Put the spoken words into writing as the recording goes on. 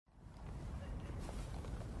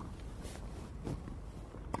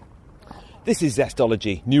This is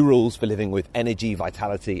Zestology, new rules for living with energy,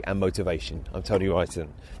 vitality and motivation. I'm Tony Wrighton.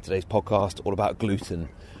 Today's podcast all about gluten.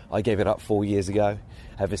 I gave it up 4 years ago.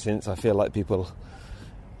 Ever since, I feel like people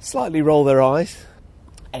slightly roll their eyes.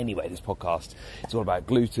 Anyway, this podcast is all about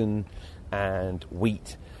gluten and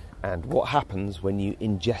wheat and what happens when you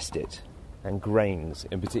ingest it, and grains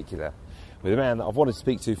in particular, with a man that I've wanted to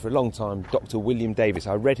speak to for a long time, Dr. William Davis.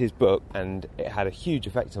 I read his book and it had a huge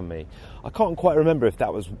effect on me. I can't quite remember if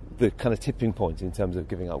that was the kind of tipping point in terms of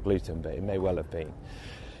giving up gluten, but it may well have been.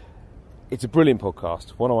 It's a brilliant podcast,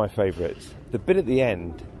 one of my favourites. The bit at the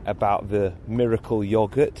end about the miracle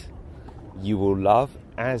yoghurt you will love,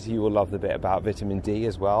 as you will love the bit about vitamin D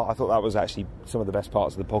as well. I thought that was actually some of the best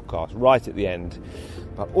parts of the podcast, right at the end.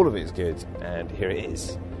 But all of it is good, and here it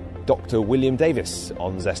is. Dr. William Davis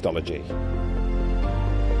on Zestology.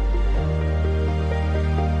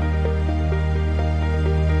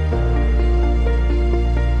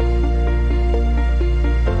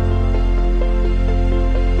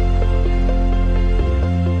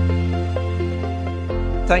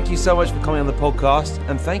 Thank you so much for coming on the podcast,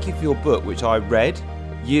 and thank you for your book, which I read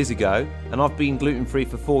years ago, and I've been gluten-free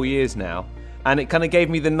for 4 years now. And it kind of gave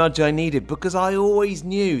me the nudge I needed, because I always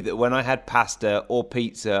knew that when I had pasta or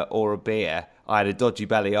pizza or a beer, I had a dodgy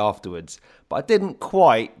belly afterwards. But I didn't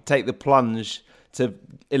quite take the plunge to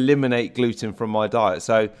eliminate gluten from my diet.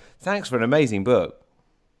 So thanks for an amazing book.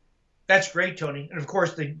 That's great, Tony. And of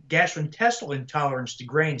course, the gastrointestinal intolerance to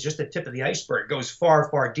grains, just the tip of the iceberg, goes far,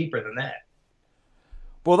 far deeper than that.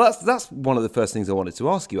 Well, that's one of the first things I wanted to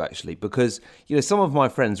ask you, actually, because, you know, some of my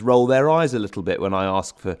friends roll their eyes a little bit when I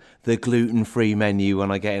ask for the gluten-free menu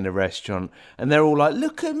when I get in a restaurant, and they're all like,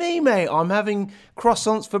 look at me, mate, I'm having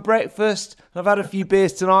croissants for breakfast, I've had a few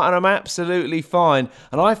beers tonight, and I'm absolutely fine.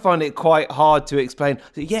 And I find it quite hard to explain,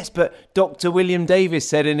 yes, but Dr. William Davis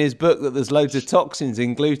said in his book that there's loads of toxins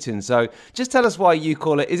in gluten, so just tell us why you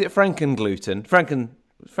call it, is it Franken-gluten?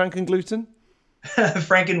 Franken-gluten?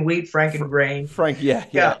 Franken-wheat, Franken-grain.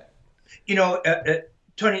 Yeah. You know,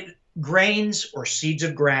 Tony, grains or seeds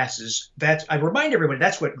of grasses, I remind everybody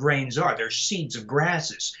that's what grains are. They're seeds of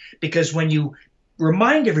grasses. Because when you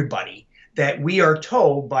remind everybody that we are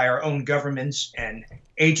told by our own governments and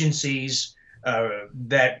agencies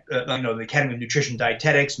the Academy of Nutrition and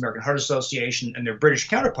Dietetics, American Heart Association, and their British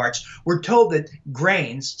counterparts, we're told that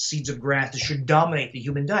grains, seeds of grasses, should dominate the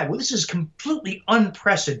human diet. Well, this is completely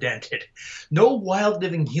unprecedented. No wild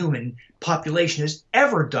living human population has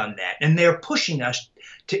ever done that, and they're pushing us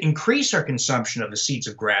to increase our consumption of the seeds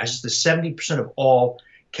of grasses to 70% of all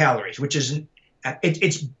calories, which is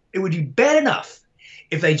it would be bad enough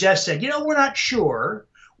if they just said, we're not sure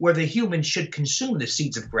whether humans should consume the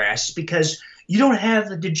seeds of grass because you don't have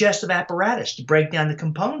the digestive apparatus to break down the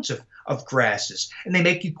components of grasses, and they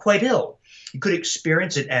make you quite ill. You could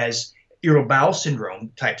experience it as irritable bowel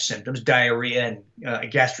syndrome type symptoms, diarrhea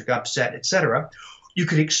and gastric upset, etc. You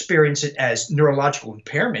could experience it as neurological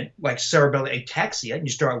impairment, like cerebral ataxia, and you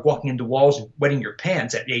start walking into walls and wetting your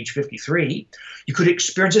pants at age 53. You could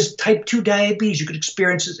experience it as type 2 diabetes. You could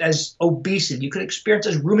experience it as obesity. You could experience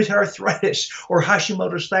it as rheumatoid arthritis or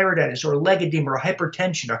Hashimoto's thyroiditis or leg edema or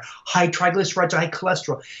hypertension or high triglycerides or high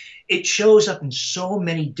cholesterol. It shows up in so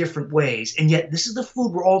many different ways, and yet this is the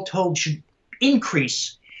food we're all told should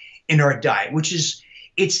increase in our diet, which is,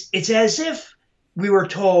 it's as if we were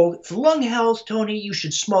told, for lung health, Tony, you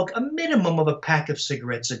should smoke a minimum of a pack of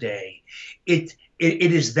cigarettes a day. It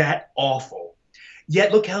is that awful.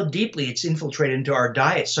 Yet look how deeply it's infiltrated into our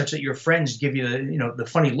diet, such that your friends give you the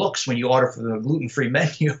funny looks when you order for the gluten-free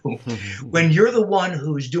menu, when you're the one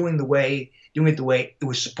who's doing it the way it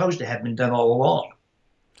was supposed to have been done all along.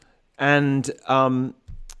 And I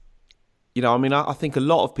think a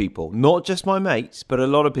lot of people, not just my mates, but a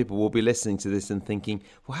lot of people will be listening to this and thinking,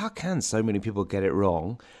 well, how can so many people get it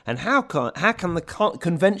wrong? And how can the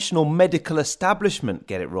conventional medical establishment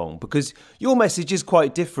get it wrong? Because your message is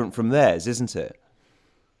quite different from theirs, isn't it?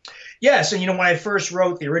 Yes, and when I first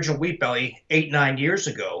wrote the original Wheat Belly 8-9 years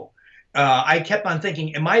ago, I kept on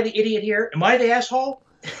thinking, am I the idiot here? Am I the asshole?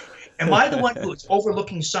 Am I the one who's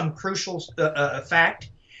overlooking some crucial fact?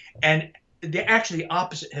 And the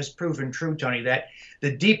opposite has proven true, Tony, that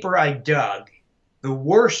the deeper I dug, the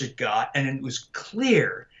worse it got. And it was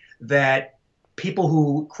clear that people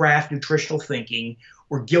who craft nutritional thinking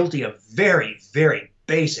were guilty of very, very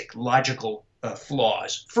basic logical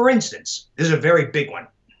flaws. For instance, this is a very big one.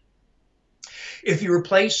 If you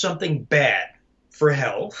replace something bad for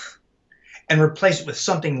health and replace it with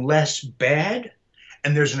something less bad,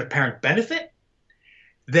 and there's an apparent benefit,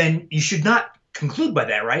 then you should not conclude by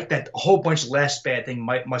that, right? That a whole bunch of less bad thing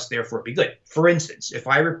must therefore be good. For instance, if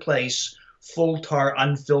I replace full tar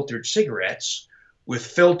unfiltered cigarettes with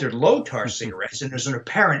filtered low tar cigarettes, and there's an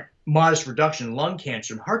apparent modest reduction in lung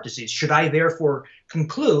cancer and heart disease. Should I therefore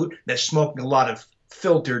conclude that smoking a lot of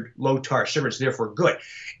filtered low tar cigarettes is therefore good?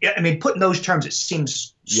 I mean, put in those terms, it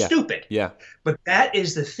seems stupid. Yeah. But that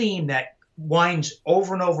is the theme that winds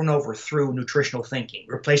over and over and over through nutritional thinking.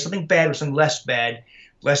 Replace something bad with something less bad.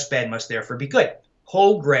 Less bad must therefore be good.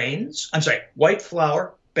 White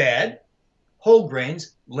flour, bad. Whole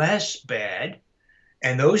grains, less bad.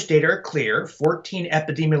 And those data are clear. 14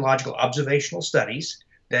 epidemiological observational studies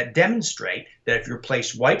that demonstrate that if you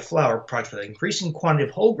replace white flour products with an increasing quantity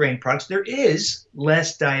of whole grain products, there is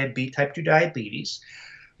less type 2 diabetes,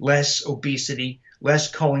 less obesity, less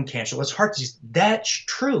colon cancer, less heart disease. That's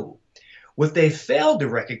true. What they failed to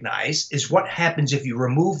recognize is what happens if you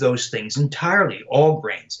remove those things entirely, all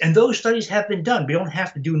grains. And those studies have been done. We don't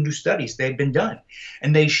have to do new studies. They've been done.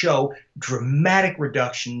 And they show dramatic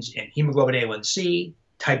reductions in hemoglobin A1C,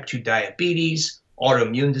 type 2 diabetes,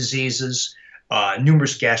 autoimmune diseases,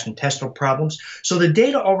 numerous gastrointestinal problems. So the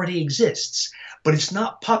data already exists, but it's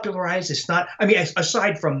not popularized. It's not, I mean,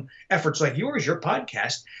 aside from efforts like yours, your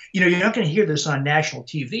podcast, you're not going to hear this on national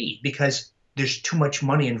TV because there's too much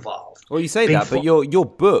money involved. Well, you say that, but your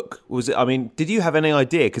book did you have any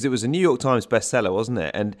idea, because it was a New York Times bestseller, wasn't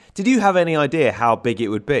it? And did you have any idea how big it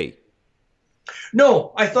would be?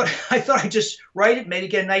 No, I thought I'd just write it, maybe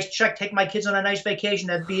get a nice check, take my kids on a nice vacation.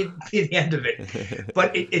 That'd be the end of it.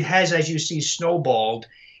 But it has, as you see, snowballed.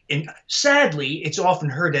 And sadly, it's often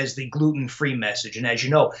heard as the gluten-free message. And as you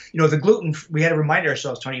know, we had to remind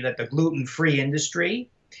ourselves, Tony, that the gluten-free industry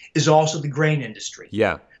is also the grain industry.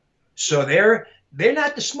 Yeah. So they're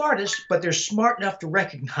not the smartest, but they're smart enough to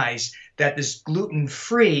recognize that this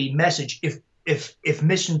gluten-free message, if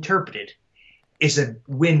misinterpreted, is a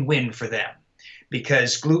win-win for them.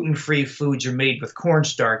 Because gluten-free foods are made with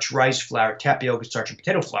cornstarch, rice flour, tapioca starch, and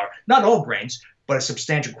potato flour. Not all grains, but a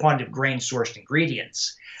substantial quantity of grain-sourced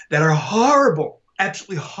ingredients that are horrible,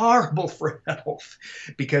 absolutely horrible for health,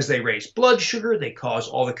 because they raise blood sugar, they cause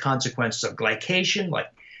all the consequences of glycation, like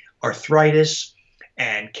arthritis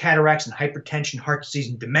and cataracts and hypertension, heart disease,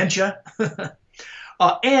 and dementia.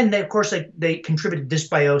 And of course, they contribute to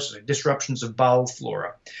dysbiosis, disruptions of bowel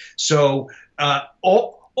flora. So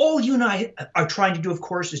all you and I are trying to do, of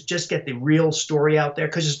course, is just get the real story out there,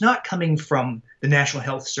 because it's not coming from the National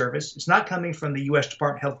Health Service. It's not coming from the U.S.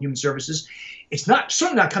 Department of Health and Human Services. It's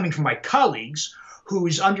certainly not coming from my colleagues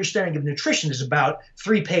whose understanding of nutrition is about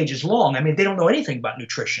 3 pages long. I mean, they don't know anything about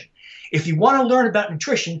nutrition. If you want to learn about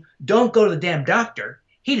nutrition, don't go to the damn doctor.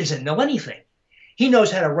 He doesn't know anything. He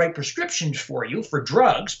knows how to write prescriptions for you for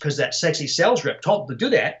drugs, because that sexy sales rep told him to do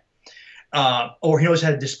that. Or he knows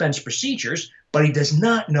how to dispense procedures, but he does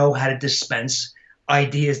not know how to dispense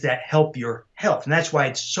ideas that help your health. And that's why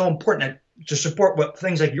it's so important to support what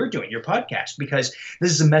things like you're doing, your podcast, because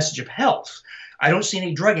this is a message of health. I don't see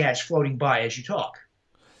any drug ads floating by as you talk.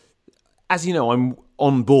 As you know, I'm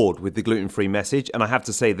on board with the gluten-free message, and I have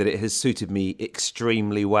to say that it has suited me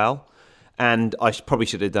extremely well. And I probably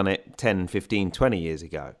should have done it 10, 15, 20 years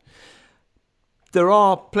ago. There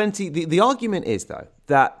are plenty... The argument is, though,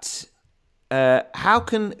 that how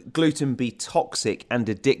can gluten be toxic and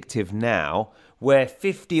addictive now, where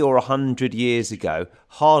 50 or 100 years ago,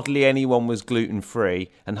 hardly anyone was gluten-free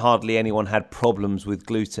and hardly anyone had problems with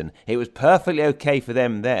gluten? It was perfectly okay for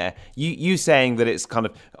them there. You saying that it's kind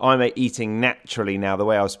of, I'm eating naturally now the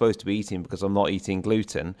way I was supposed to be eating because I'm not eating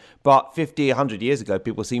gluten. But 50, 100 years ago,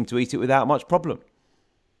 people seemed to eat it without much problem.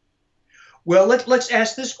 Well, let's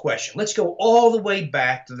ask this question. Let's go all the way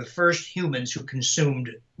back to the first humans who consumed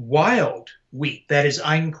wild wheat, that is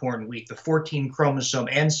einkorn wheat, the 14-chromosome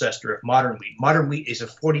ancestor of modern wheat. Modern wheat is a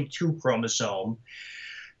 42-chromosome,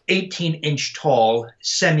 18-inch tall,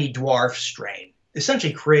 semi-dwarf strain,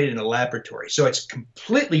 essentially created in a laboratory. So it's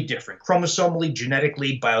completely different, chromosomally,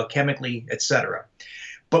 genetically, biochemically, etc.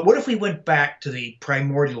 But what if we went back to the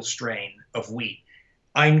primordial strain of wheat?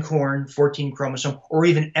 Einkorn, 14 chromosome, or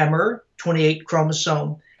even emmer, 28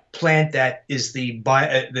 chromosome plant that is the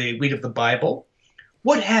wheat of the Bible.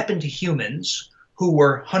 What happened to humans who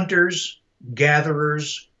were hunters,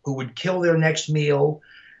 gatherers, who would kill their next meal,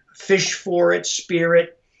 fish for it, spear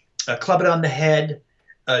it, club it on the head,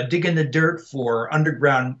 dig in the dirt for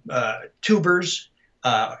underground tubers,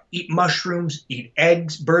 eat mushrooms, eat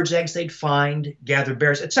eggs, birds' eggs they'd find, gather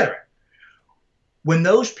berries, etc. When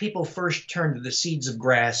those people first turned to the seeds of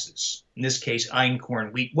grasses, in this case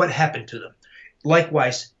einkorn wheat, what happened to them?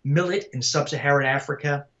 Likewise, millet in sub-Saharan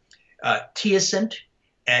Africa, teosinte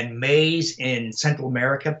and maize in Central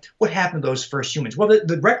America. What happened to those first humans? Well,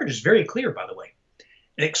 the record is very clear, by the way.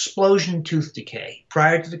 an explosion in tooth decay.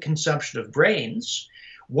 Prior to the consumption of grains,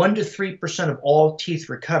 1 to 3% of all teeth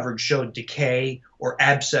recovered showed decay or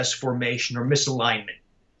abscess formation or misalignment.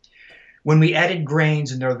 When we added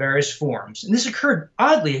grains in their various forms, and this occurred,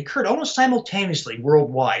 oddly, it occurred almost simultaneously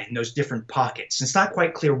worldwide in those different pockets. It's not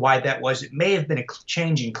quite clear why that was. It may have been a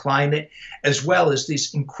change in climate, as well as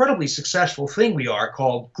this incredibly successful thing we are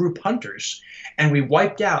called group hunters. And we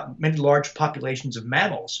wiped out many large populations of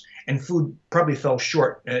mammals, and food probably fell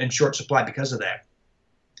short in short supply because of that.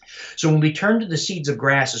 So when we turned to the seeds of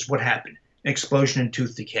grasses, what happened? An explosion in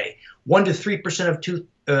tooth decay. 1 to 3% of tooth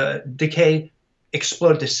decay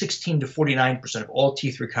exploded to 16 to 49% of all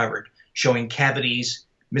teeth recovered, showing cavities,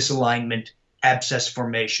 misalignment, abscess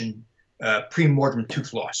formation, pre-mortem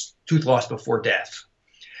tooth loss before death.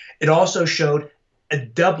 It also showed a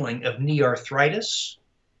doubling of knee arthritis,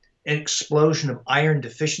 an explosion of iron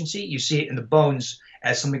deficiency. You see it in the bones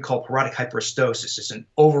as something called porotic hyperostosis. It's an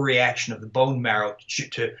overreaction of the bone marrow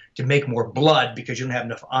to make more blood because you don't have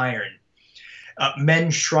enough iron. Men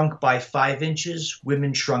shrunk by 5 inches,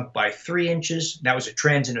 women shrunk by 3 inches. That was a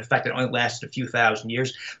transient effect that only lasted a few thousand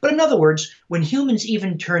years. But in other words, when humans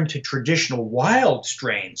even turned to traditional wild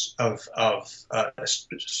strains of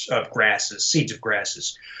grasses, seeds of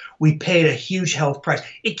grasses, we paid a huge health price.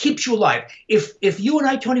 It keeps you alive. If you and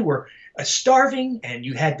I, Tony, were starving and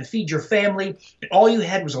you had to feed your family, and all you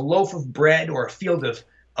had was a loaf of bread or a field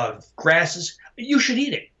of grasses, you should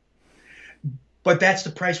eat it. But that's the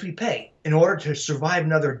price we pay. In order to survive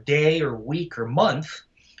another day or week or month,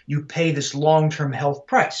 you pay this long-term health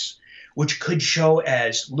price, which could show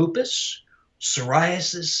as lupus,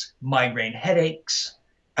 psoriasis, migraine headaches,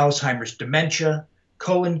 Alzheimer's dementia,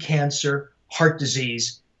 colon cancer, heart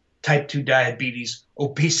disease, type 2 diabetes,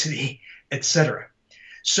 obesity, etc.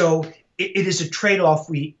 So it is a trade-off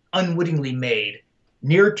we unwittingly made,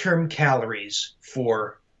 near-term calories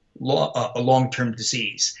for a long-term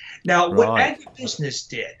disease. Now, what agribusiness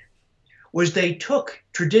did was they took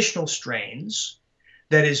traditional strains,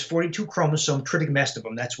 that is 42 chromosome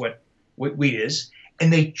trichotomestibum, that's what wheat is,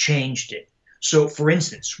 and they changed it. So, for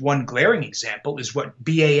instance, one glaring example is what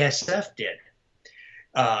BASF did,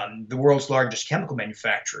 the world's largest chemical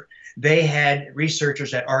manufacturer. They had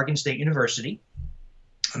researchers at Oregon State University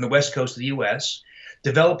on the west coast of the U.S.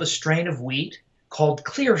 develop a strain of wheat called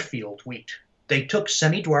Clearfield wheat. They took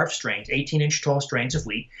semi-dwarf strains, 18-inch tall strains of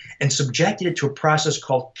wheat, and subjected it to a process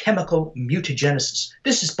called chemical mutagenesis.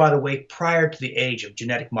 This is, by the way, prior to the age of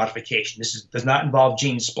genetic modification. Does not involve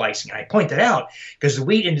gene splicing. And I point that out because the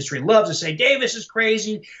wheat industry loves to say, Dave, this is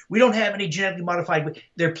crazy. We don't have any genetically modified wheat.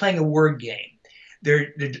 They're playing a word game.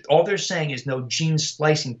 All they're saying is no gene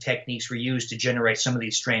splicing techniques were used to generate some of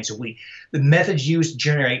these strains of wheat. The methods used to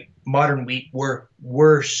generate modern wheat were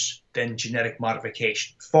worse than genetic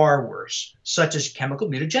modification, far worse, such as chemical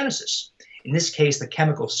mutagenesis. In this case, the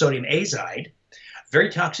chemical sodium azide, a very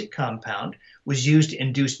toxic compound, was used to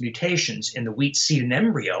induce mutations in the wheat seed and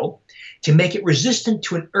embryo to make it resistant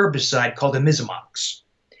to an herbicide called imizamox.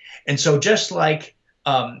 And so just like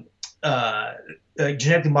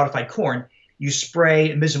genetically modified corn, you spray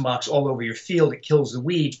imizamox all over your field, it kills the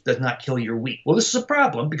weeds, does not kill your wheat. Well, this is a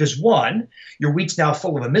problem because, one, your wheat's now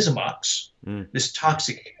full of imizamox, this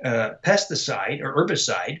toxic pesticide or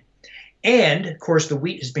herbicide, and, of course, the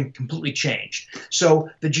wheat has been completely changed.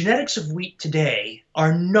 So the genetics of wheat today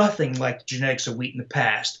are nothing like the genetics of wheat in the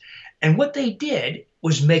past. And what they did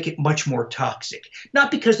was make it much more toxic.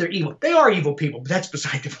 Not because they're evil. They are evil people, but that's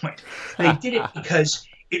beside the point. They did it because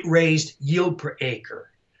it raised yield per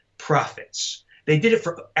acre, profits. They did it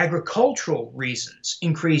for agricultural reasons,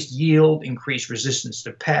 increased yield, increased resistance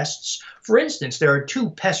to pests. For instance, there are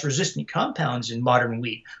 2 pest-resistant compounds in modern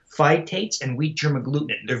wheat, phytates and wheat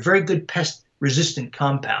germagglutinin. They're very good pest-resistant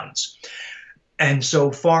compounds. And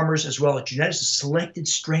so farmers, as well as geneticists, selected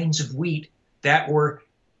strains of wheat that were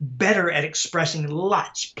better at expressing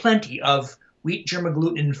plenty of wheat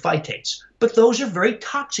germagglutinin and phytates. But those are very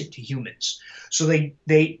toxic to humans. So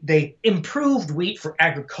they improved wheat for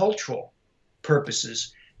agricultural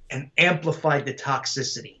purposes and amplified the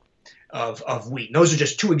toxicity of wheat. And those are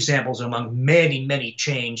just 2 examples among many, many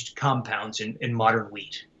changed compounds in modern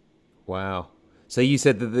wheat. Wow. So you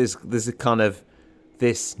said that there's a kind of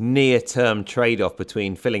this near-term trade-off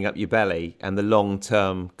between filling up your belly and the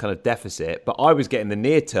long-term kind of deficit. But I was getting the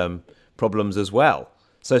near-term problems as well.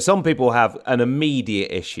 So some people have an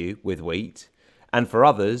immediate issue with wheat, and for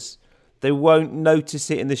others, they won't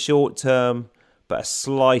notice it in the short term, but a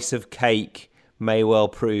slice of cake may well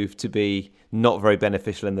prove to be not very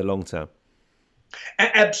beneficial in the long term.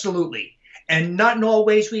 Absolutely. And not in all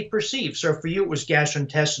ways we perceive. So for you, it was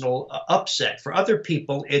gastrointestinal upset. For other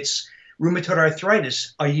people, it's rheumatoid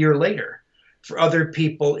arthritis a year later. For other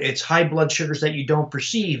people, it's high blood sugars that you don't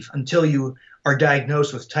perceive until you are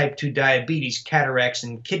diagnosed with type 2 diabetes, cataracts,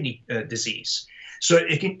 and kidney disease. So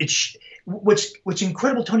what's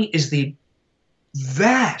incredible, Tony, is the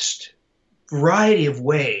vast variety of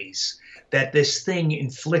ways that this thing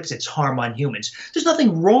inflicts its harm on humans. There's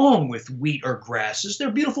nothing wrong with wheat or grasses.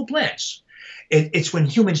 They're beautiful plants. It's when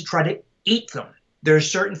humans try to eat them. There are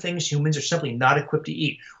certain things humans are simply not equipped to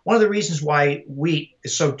eat. One of the reasons why wheat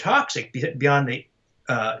is so toxic, beyond the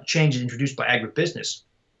changes introduced by agribusiness,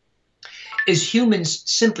 is humans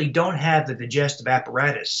simply don't have the digestive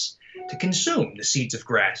apparatus to consume the seeds of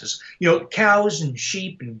grasses. Cows and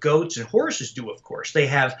sheep and goats and horses do, of course. They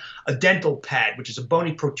have a dental pad, which is a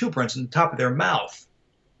bony protuberance on the top of their mouth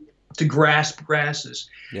to grasp grasses.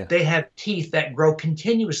 Yeah. They have teeth that grow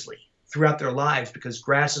continuously throughout their lives because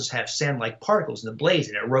grasses have sand-like particles in the blades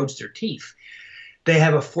and it erodes their teeth. They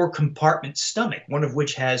have a 4-compartment stomach, one of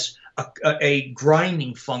which has a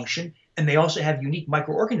grinding function, and they also have unique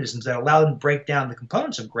microorganisms that allow them to break down the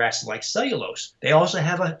components of grasses like cellulose. They also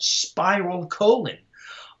have a spiral colon,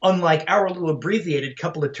 unlike our little abbreviated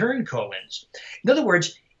couple of turn colons. In other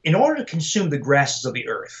words, in order to consume the grasses of the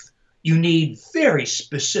earth, you need very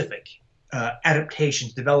specific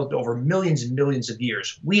adaptations developed over millions and millions of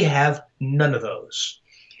years. We have none of those.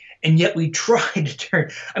 And yet we try to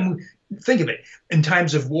turn, think of it, in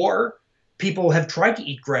times of war, people have tried to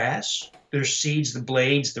eat grass, their seeds, the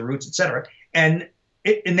blades, the roots, etc., and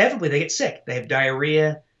inevitably they get sick. They have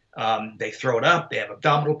diarrhea, they throw it up, they have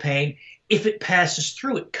abdominal pain. If it passes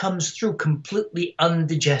through, it comes through completely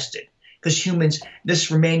undigested. Because humans, this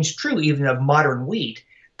remains true even of modern wheat,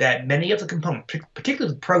 that many of the components,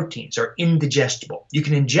 particularly the proteins, are indigestible. You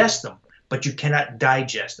can ingest them, but you cannot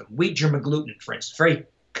digest them. Wheat germ gluten, for instance, very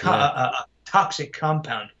toxic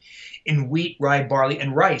compound in wheat, rye, barley,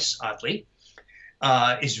 and rice, oddly,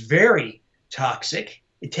 is very toxic.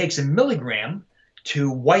 It takes 1 milligram to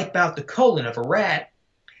wipe out the colon of a rat,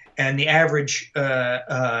 and the average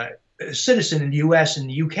citizen in the US and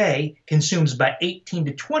the UK consumes about 18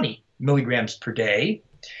 to 20 milligrams per day.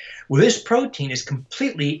 Well, this protein is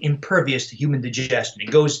completely impervious to human digestion. It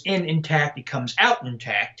goes in intact, it comes out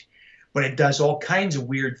intact, but it does all kinds of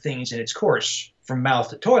weird things in its course from mouth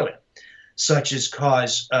to toilet, such as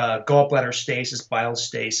cause gallbladder stasis, bile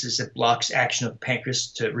stasis. It blocks action of the pancreas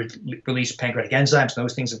to release pancreatic enzymes.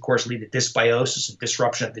 Those things, of course, lead to dysbiosis and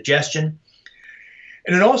disruption of digestion.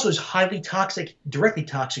 And it also is highly toxic, directly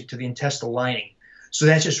toxic to the intestinal lining. So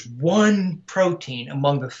that's just one protein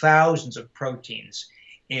among the thousands of proteins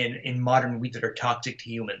in modern wheat that are toxic to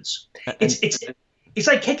humans. It's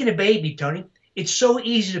like kicking a baby, Tony. It's so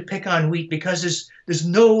easy to pick on wheat because there's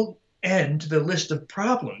no end to the list of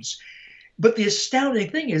problems. But the astounding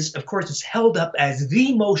thing is, of course, it's held up as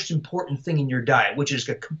the most important thing in your diet, which is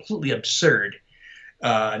a completely absurd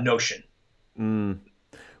notion.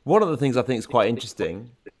 One of the things I think is quite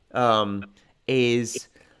interesting is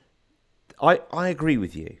I agree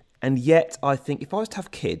with you. And yet I think if I was to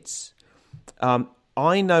have kids,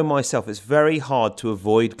 I know myself it's very hard to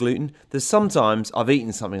avoid gluten. There's sometimes I've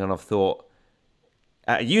eaten something and I've thought,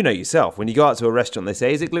 you know yourself, when you go out to a restaurant, they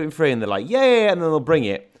say, is it gluten-free? And they're like, yeah, and then they'll bring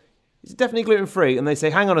it. It's definitely gluten-free. And they say,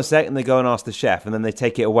 hang on a sec, and they go and ask the chef, and then they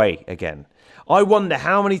take it away again. I wonder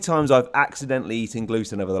how many times I've accidentally eaten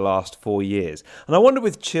gluten over the last 4 years. And I wonder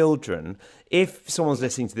with children, if someone's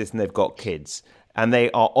listening to this and they've got kids, and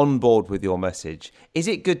they are on board with your message, is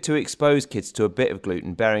it good to expose kids to a bit of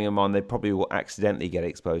gluten, bearing in mind they probably will accidentally get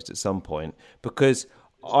exposed at some point? Because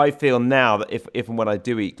I feel now that if and when I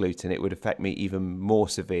do eat gluten, it would affect me even more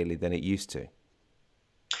severely than it used to.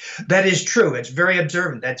 That is true. It's very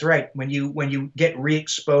observant. That's right. When you get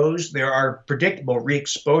re-exposed, there are predictable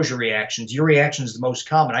re-exposure reactions. Your reaction is the most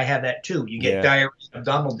common. I have that too. You get diarrhea,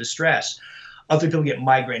 abdominal distress. Other people get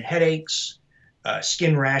migraine headaches,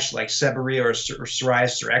 skin rash like seborrhea or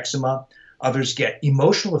psoriasis or eczema. Others get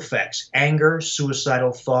emotional effects, anger,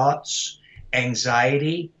 suicidal thoughts,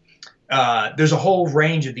 anxiety. There's a whole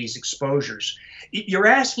range of these exposures. You're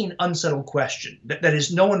asking an unsettled question. That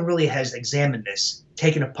is, no one really has examined this,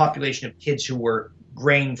 taken a population of kids who were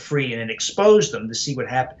grain-free and then exposed them to see what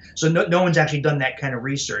happened. So no one's actually done that kind of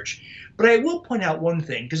research. But I will point out one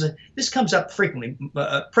thing, because this comes up frequently.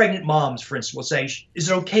 Pregnant moms, for instance, will say, is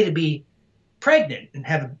it okay to be pregnant and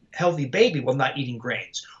have a healthy baby while not eating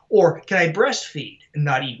grains? Or can I breastfeed and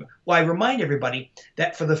not eat? Well, I remind everybody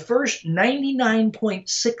that for the first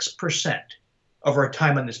 99.6% of our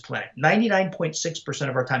time on this planet, 99.6%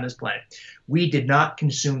 of our time on this planet, we did not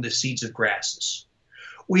consume the seeds of grasses.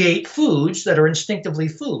 We ate foods that are instinctively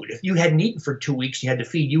food. If you hadn't eaten for 2 weeks and you had to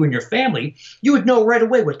feed you and your family, you would know right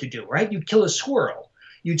away what to do, right? You'd kill a squirrel,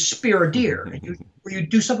 you'd spear a deer, or you'd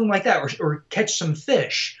do something like that, or catch some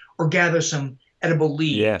fish, or gather some edible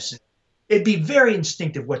Yeah. leaves. It'd be very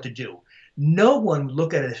instinctive what to do. No one would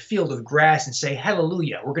look at a field of grass and say,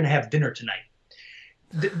 hallelujah, we're going to have dinner tonight.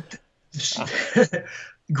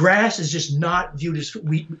 Grass is just not viewed as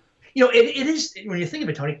food. It is, when you think of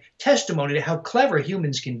it, Tony, testimony to how clever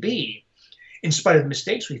humans can be, in spite of the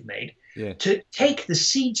mistakes we've made, to take the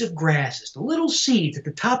seeds of grasses, the little seeds at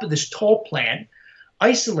the top of this tall plant,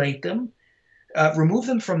 isolate them, remove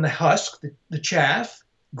them from the husk, the chaff,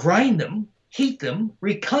 grind them, heat them,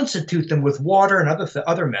 reconstitute them with water and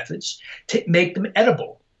other methods to make them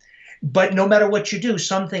edible. But no matter what you do,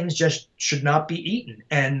 some things just should not be eaten,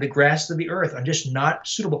 and the grasses of the earth are just not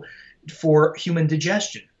suitable for human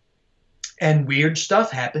digestion. And weird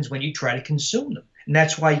stuff happens when you try to consume them. And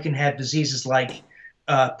that's why you can have diseases like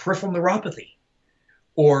peripheral neuropathy,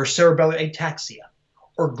 or cerebellar ataxia,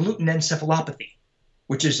 or gluten encephalopathy,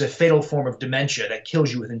 which is a fatal form of dementia that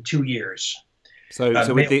kills you within 2 years. So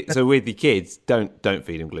with the kids, don't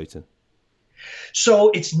feed them gluten. So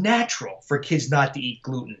it's natural for kids not to eat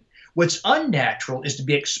gluten. What's unnatural is to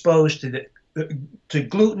be exposed to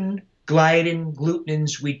gluten, gliadin,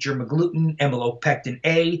 glutenins, wheat germ gluten, amylopectin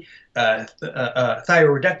A,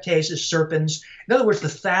 thyroreductases, serpins. In other words, the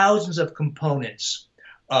thousands of components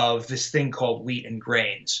of this thing called wheat and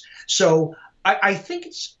grains. So I think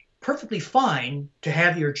it's perfectly fine to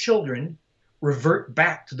have your children revert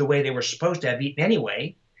back to the way they were supposed to have eaten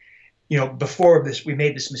anyway. Before this, we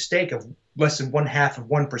made this mistake of less than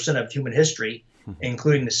 0.5% of human history,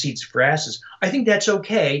 including the seeds of grasses. I think that's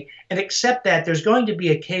okay, and accept that there's going to be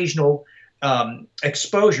occasional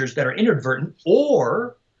exposures that are inadvertent,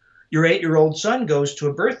 or your 8-year-old son goes to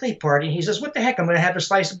a birthday party and he says, what the heck, I'm going to have a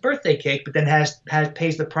slice of birthday cake, but then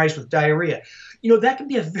pays the price with diarrhea. That can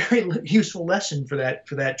be a very useful lesson for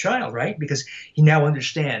that child, right? Because he now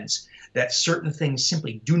understands that certain things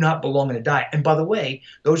simply do not belong in a diet. And by the way,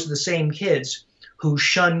 those are the same kids who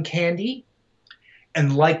shun candy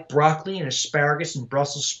and like broccoli and asparagus and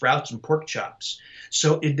Brussels sprouts and pork chops.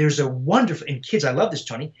 So there's a wonderful, and kids, I love this,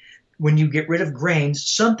 Tony, when you get rid of grains,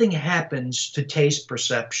 something happens to taste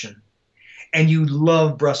perception. And you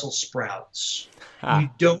love Brussels sprouts. You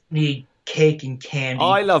don't need cake and candy.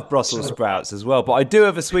 I love Brussels sprouts as well, but I do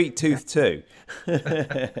have a sweet tooth too.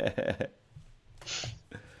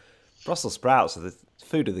 Brussels sprouts are the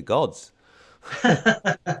food of the gods.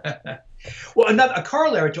 Well, a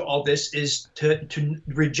corollary to all this is to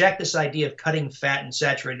reject this idea of cutting fat and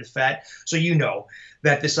saturated fat. So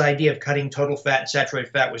that this idea of cutting total fat and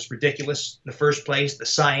saturated fat was ridiculous in the first place. The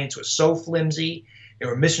science was so flimsy. There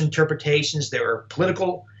were misinterpretations. There were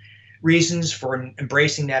political reasons for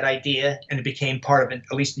embracing that idea, and it became part of,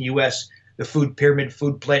 at least in the U.S., the food pyramid,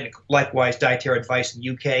 food plate, and likewise dietary advice in the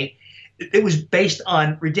U.K. It was based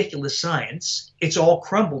on ridiculous science. It's all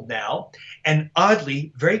crumbled now. And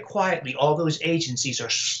oddly, very quietly, all those agencies are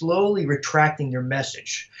slowly retracting their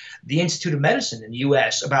message. The Institute of Medicine in the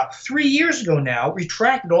U.S., about 3 years ago now,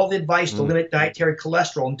 retracted all the advice to limit dietary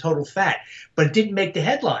cholesterol and total fat. But it didn't make the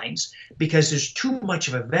headlines because there's too much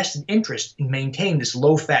of a vested interest in maintaining this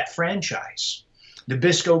low-fat franchise.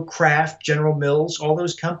 Nabisco, Kraft, General Mills, all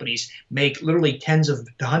those companies make literally tens of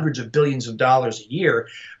to hundreds of billions of dollars a year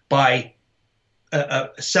by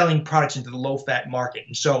selling products into the low-fat market.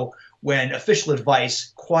 And so when official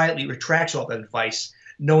advice quietly retracts all that advice,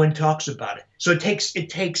 no one talks about it. So it takes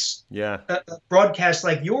broadcasts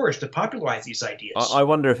like yours to popularize these ideas. I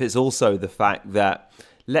wonder if it's also the fact that,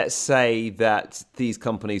 let's say that these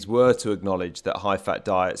companies were to acknowledge that high-fat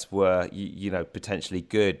diets were, potentially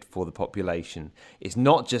good for the population. It's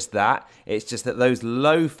not just that. It's just that those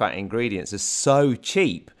low-fat ingredients are so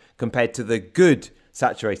cheap compared to the good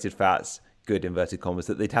saturated fats, good inverted commas,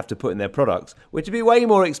 that they'd have to put in their products, which would be way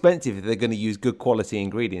more expensive if they're going to use good quality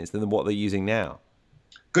ingredients than what they're using now.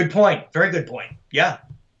 Good point. Very good point. Yeah.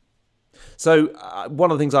 So one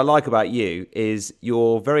of the things I like about you is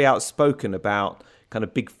you're very outspoken about kind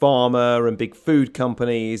of big pharma and big food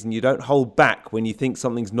companies, and you don't hold back when you think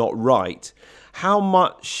something's not right.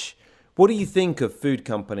 What do you think of food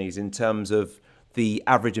companies in terms of the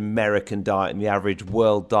average American diet and the average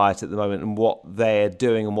world diet at the moment, and what they're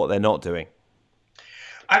doing and what they're not doing?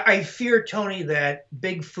 I fear, Tony, that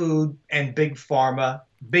big food and big pharma,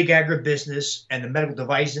 big agribusiness, and the medical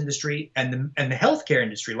device industry and the healthcare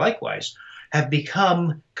industry likewise have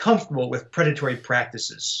become comfortable with predatory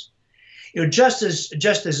practices. Just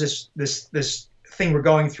as this thing we're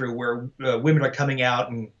going through, where women are coming out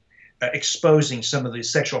and exposing some of the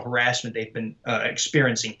sexual harassment they've been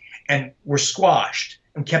experiencing, and were squashed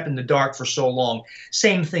and kept in the dark for so long.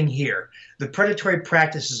 Same thing here. The predatory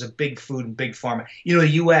practices of big food and big pharma. You know, the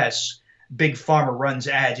U.S., big pharma runs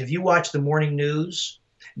ads. If you watch the morning news,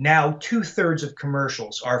 now 2/3 of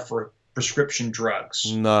commercials are for prescription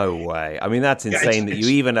drugs. No way. I mean, that's insane that you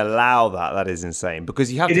even allow that. That is insane,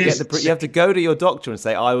 because you have to you have to go to your doctor and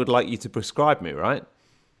say, I would like you to prescribe me, right?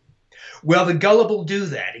 Well, the gullible do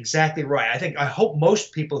that. Exactly right. I hope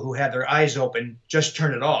most people who have their eyes open just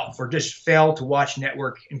turn it off, or just fail to watch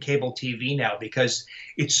network and cable TV now, because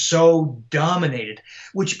it's so dominated,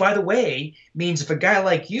 which, by the way, means if a guy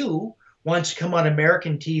like you wants to come on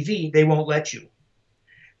American TV, they won't let you,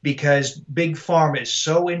 because big pharma is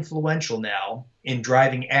so influential now in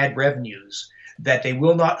driving ad revenues that they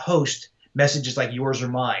will not host messages like yours or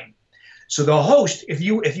mine. So they'll host, if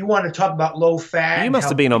you want to talk about low fat. You must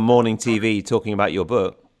have been on morning TV talking about your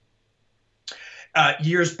book.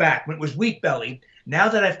 Years back when it was Wheat Belly. Now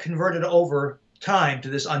that I've converted over time to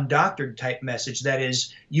this undoctored type message, that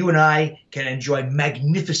is, you and I can enjoy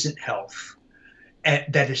magnificent health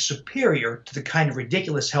that is superior to the kind of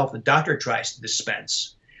ridiculous health the doctor tries to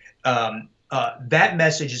dispense. That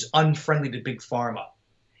message is unfriendly to big pharma.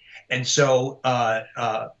 And so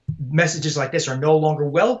messages like this are no longer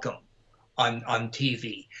welcome on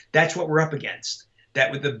TV. That's what we're up against.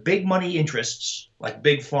 That with the big money interests like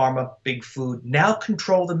big pharma, big food, now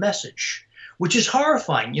control the message, which is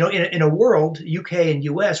horrifying. You know, in a world, UK and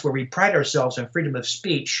US, where we pride ourselves on freedom of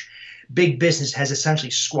speech, big business has essentially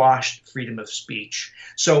squashed freedom of speech.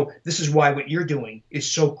 So this is why what you're doing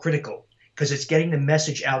is so critical, because it's getting the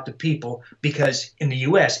message out to people. Because in the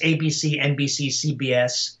US, ABC, NBC,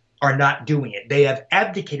 CBS are not doing it. They have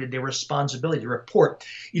abdicated their responsibility to report.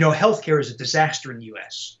 You know, healthcare is a disaster in the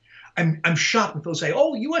US. I'm shocked when people say,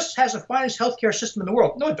 oh, the US has the finest healthcare system in the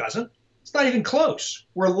world. No, it doesn't. It's not even close.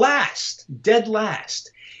 We're last, dead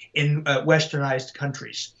last in westernized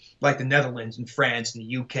countries like the Netherlands and France and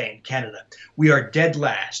the UK and Canada. We are dead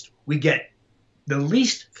last. We get the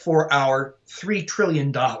least for our $3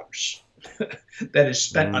 trillion that is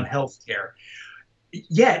spent on healthcare.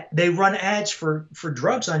 Yet they run ads for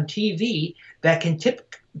drugs on TV that can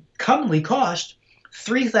commonly cost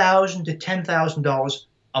 $3,000 to $10,000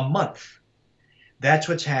 a month. That's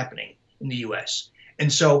what's happening in the U.S. And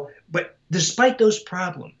so, but despite those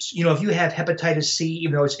problems, you know, if you have hepatitis C,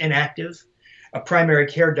 even though it's inactive, a primary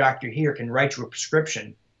care doctor here can write you a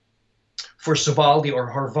prescription for Sovaldi or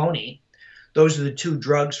Harvoni. Those are the two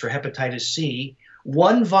drugs for hepatitis C.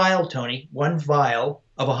 One vial, Tony, one vial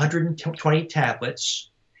of 120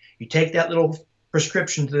 tablets. You take that little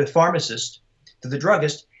prescription to the pharmacist, to the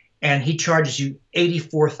druggist, and he charges you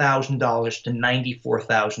 $84,000 to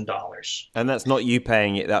 $94,000. And that's not you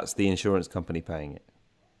paying it, that's the insurance company paying it.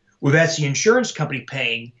 Well, that's the insurance company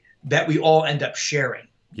paying, that we all end up sharing.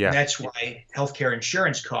 Yeah. And that's why healthcare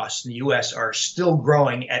insurance costs in the U.S. are still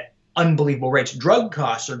growing at unbelievable rates. Drug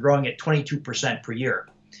costs are growing at 22% per year.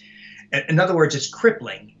 In other words, it's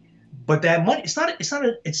crippling. But that money,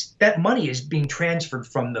 that money is being transferred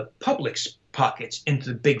from the public's pockets into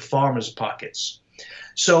the big pharma's pockets.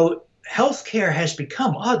 So healthcare has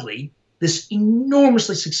become, oddly, this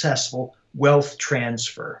enormously successful wealth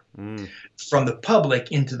transfer from the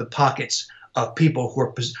public into the pockets of people who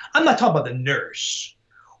are, I'm not talking about the nurse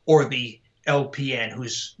or the LPN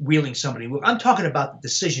who's wheeling somebody. I'm talking about the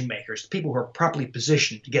decision makers, the people who are properly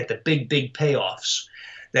positioned to get the big, big payoffs.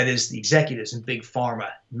 That is, the executives in big pharma,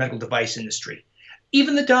 medical device industry.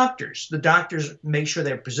 Even the doctors make sure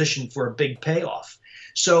they're positioned for a big payoff.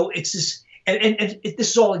 So it's this, and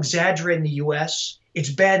this is all exaggerated in the U.S. It's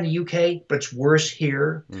bad in the U.K., but it's worse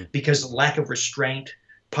here because of lack of restraint,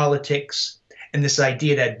 politics, and this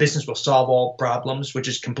idea that business will solve all problems, which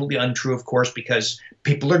is completely untrue, of course, because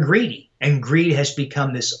people are greedy, and greed has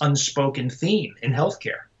become this unspoken theme in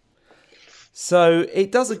healthcare. So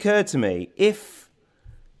it does occur to me, if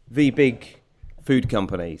the big food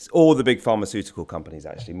companies, or the big pharmaceutical companies,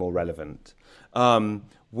 actually more relevant,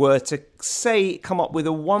 were to say come up with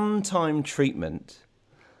a one-time treatment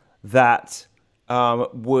that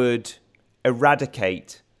would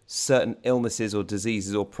eradicate certain illnesses or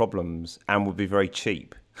diseases or problems and would be very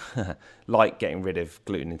cheap, like getting rid of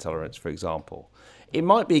gluten intolerance, for example, it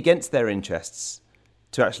might be against their interests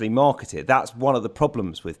to actually market it. That's one of the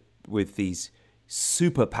problems with these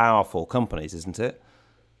super powerful companies, isn't it?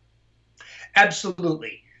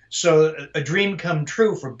 Absolutely. So a dream come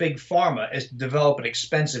true for big pharma is to develop an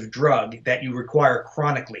expensive drug that you require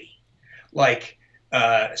chronically, like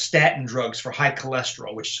statin drugs for high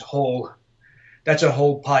cholesterol, which is a whole That's a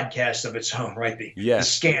whole podcast of its own, right? The Yeah,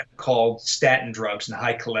 scam called statin drugs and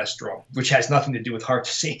high cholesterol, which has nothing to do with heart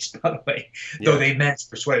disease, by the way, though yeah. they meant to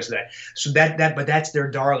persuade us of that. So but that's their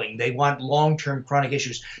darling. They want long-term chronic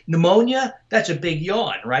issues. Pneumonia, that's a big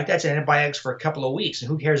yawn, right? That's antibiotics for a couple of weeks, and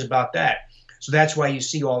who cares about that? So that's why you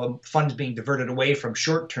see all the funds being diverted away from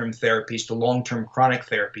short-term therapies to long-term chronic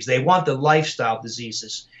therapies. They want the lifestyle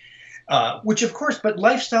diseases, which of course, but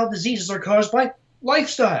lifestyle diseases are caused by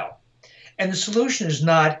lifestyle. And the solution is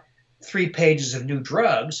not 3 pages of new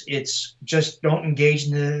drugs. It's just don't engage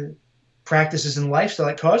in the practices and lifestyle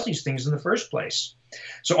that cause these things in the first place.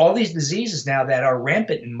 So all these diseases now that are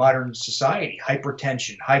rampant in modern society,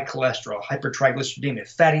 hypertension, high cholesterol, hypertriglyceridemia,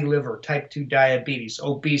 fatty liver, type 2 diabetes,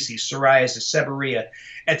 obesity, psoriasis, seborrhea,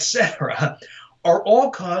 etc., are all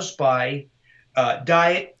caused by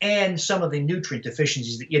diet and some of the nutrient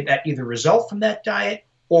deficiencies that either result from that diet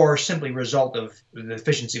or simply result of the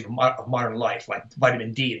deficiency of modern life, like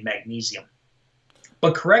vitamin D and magnesium.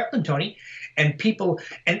 But correct them, Tony, and people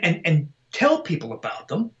and tell people about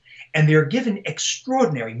them, and they're given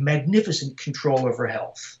extraordinary, magnificent control over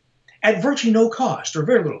health at virtually no cost or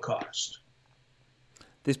very little cost.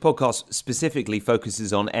 This podcast specifically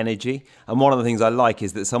focuses on energy, and one of the things I like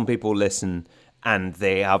is that some people listen and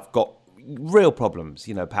they have got real problems,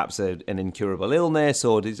 perhaps an incurable illness,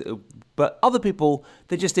 but other people,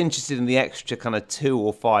 they're just interested in the extra kind of 2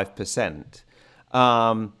 or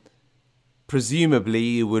 5%. Presumably,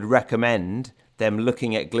 you would recommend them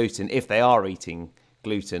looking at gluten, if they are eating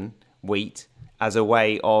gluten, wheat, as a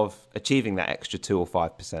way of achieving that extra 2 or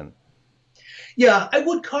 5%. Yeah, I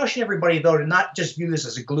would caution everybody, though, to not just view this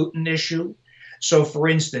as a gluten issue. So, for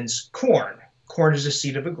instance, corn. Corn is a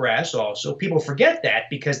seed of a grass also. People forget that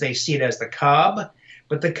because they see it as the cob,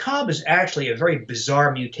 but the cob is actually a very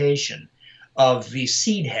bizarre mutation of the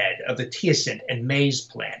seed head of the teosinte and maize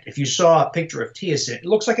plant. If you saw a picture of teosinte, it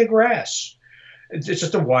looks like a grass. It's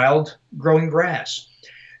just a wild growing grass.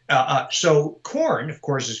 So corn, of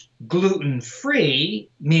course, is gluten-free,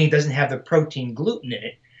 meaning it doesn't have the protein gluten in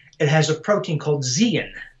it. It has a protein called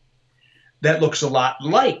zein that looks a lot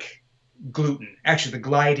like gluten, actually the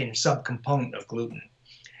gliadin subcomponent of gluten.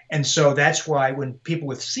 And so that's why when people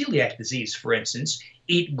with celiac disease, for instance,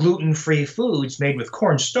 eat gluten-free foods made with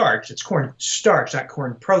corn starch, it's corn starch, not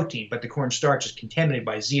corn protein, but the corn starch is contaminated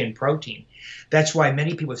by zein protein. That's why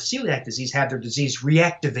many people with celiac disease have their disease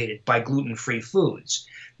reactivated by gluten-free foods.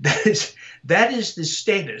 That is the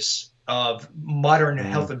status of modern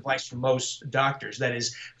health advice from most doctors. That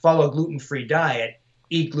is, follow a gluten-free diet,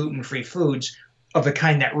 eat gluten-free foods of the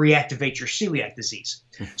kind that reactivate your celiac disease.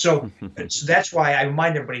 So that's why I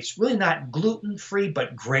remind everybody it's really not gluten-free,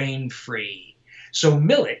 but grain-free. So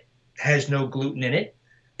millet has no gluten in it.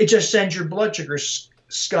 It just sends your blood sugar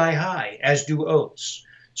sky high, as do oats.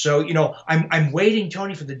 So, I'm waiting,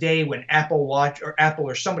 Tony, for the day when Apple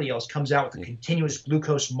or somebody else comes out with a continuous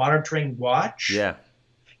glucose monitoring watch. Yeah.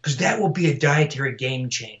 Because that will be a dietary game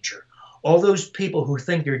changer. All those people who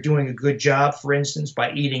think they're doing a good job, for instance,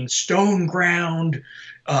 by eating stone ground,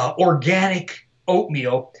 organic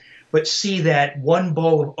oatmeal, but see that one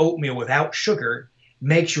bowl of oatmeal without sugar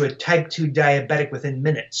makes you a type 2 diabetic within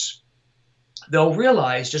minutes. They'll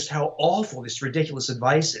realize just how awful this ridiculous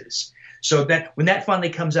advice is. So that when that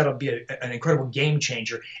finally comes out, it'll be an incredible game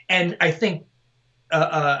changer. And I think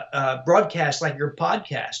broadcasts like your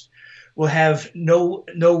podcast will have no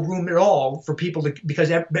room at all for people to,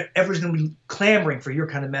 because everyone's going to be clamoring for your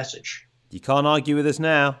kind of message. You can't argue with us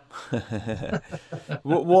now.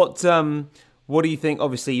 What do you think?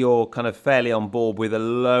 Obviously, you're kind of fairly on board with a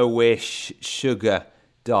lowish sugar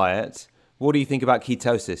diet. What do you think about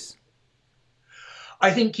ketosis?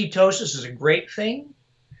 I think ketosis is a great thing.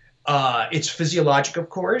 It's physiologic, of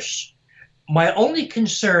course. My only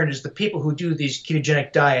concern is the people who do these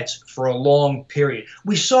ketogenic diets for a long period.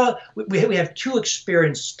 We have 2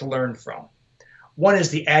 experiences to learn from. One is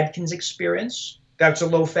the Atkins experience. That's a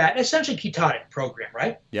low-fat, essentially ketonic program,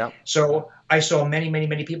 right? Yeah. So I saw many, many,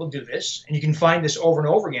 many people do this, and you can find this over and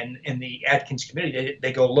over again in the Atkins community.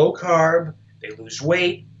 They go low-carb, they lose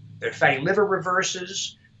weight, their fatty liver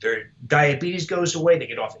reverses, their diabetes goes away, they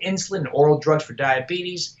get off insulin and oral drugs for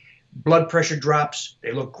diabetes, blood pressure drops,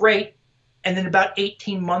 they look great. And then about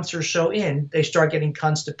 18 months or so in, they start getting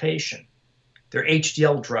constipation. Their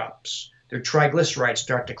HDL drops. Their triglycerides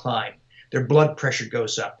start to climb. Their blood pressure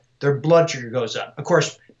goes up. Their blood sugar goes up. Of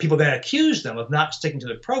course, people then accuse them of not sticking to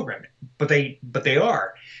the program, but they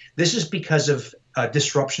are. This is because of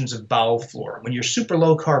disruptions of bowel flora. When you're super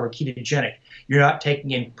low carb or ketogenic, you're not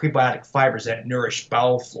taking in prebiotic fibers that nourish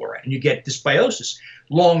bowel flora, and you get dysbiosis.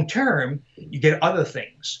 Long term, you get other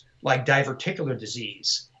things like diverticular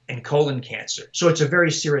disease and colon cancer. So it's a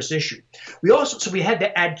very serious issue. We had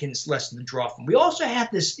the Atkins lesson to draw from. We also had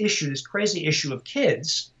this issue, this crazy issue of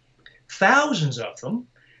kids, thousands of them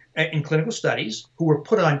in clinical studies, who were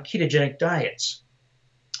put on ketogenic diets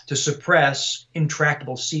to suppress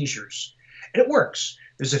intractable seizures. And it works.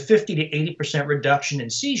 There's a 50 to 80% reduction in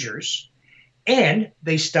seizures, and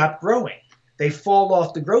they stop growing. They fall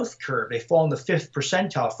off the growth curve. They fall in the 5th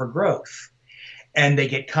percentile for growth. And they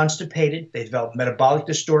get constipated. They develop metabolic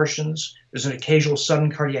distortions. There's an occasional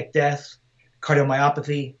sudden cardiac death,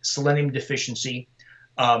 cardiomyopathy, selenium deficiency.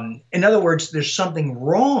 In other words, there's something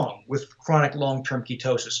wrong with chronic long-term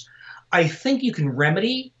ketosis. I think you can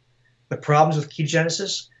remedy the problems with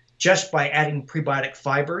ketogenesis just by adding prebiotic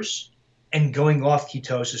fibers and going off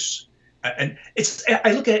ketosis.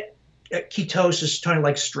 I look at ketosis, Tony,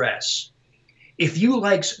 like stress. If you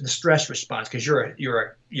like the stress response, because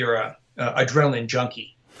you're a adrenaline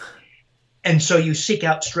junkie, and so you seek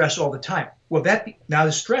out stress all the time. Well, now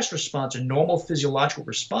the stress response, a normal physiological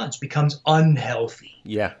response, becomes unhealthy.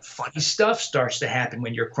 Yeah. Funny stuff starts to happen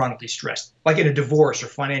when you're chronically stressed, like in a divorce or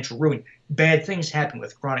financial ruin. Bad things happen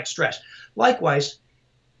with chronic stress. Likewise,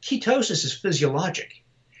 ketosis is physiologic,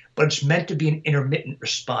 but it's meant to be an intermittent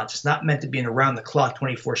response. It's not meant to be an around-the-clock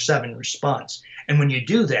 24/7 response. And when you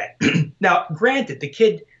do that, now granted,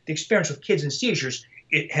 the experience with kids and seizures,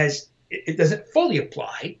 it doesn't fully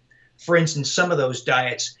apply. For instance, some of those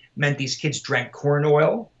diets meant these kids drank corn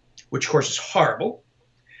oil, which of course is horrible.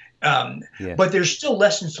 But there's still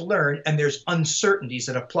lessons to learn, and there's uncertainties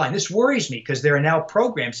that apply. And this worries me because there are now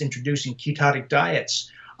programs introducing ketotic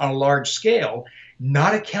diets on a large scale,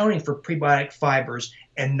 not accounting for prebiotic fibers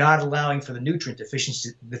and not allowing for the nutrient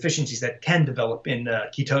deficiencies that can develop in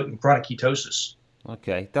chronic ketosis.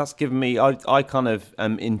 Okay, that's given me, I kind of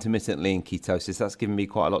am intermittently in ketosis. That's given me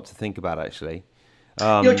quite a lot to think about, actually.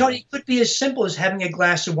 Tony, it could be as simple as having a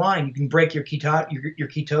glass of wine. You can break your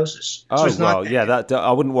ketosis. Oh, well, yeah, that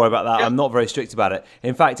I wouldn't worry about that. Yeah. I'm not very strict about it.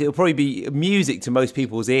 In fact, it'll probably be music to most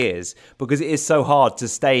people's ears because it is so hard to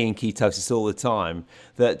stay in ketosis all the time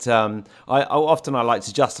that I often like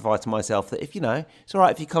to justify to myself that if, it's all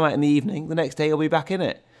right if you come out in the evening, the next day you'll be back in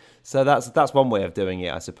it. So that's one way of doing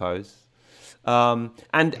it, I suppose.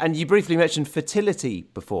 And you briefly mentioned fertility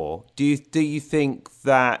before. Do you think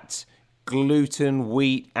that gluten,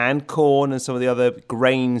 wheat, and corn, and some of the other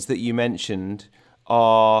grains that you mentioned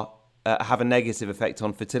have a negative effect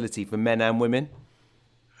on fertility for men and women?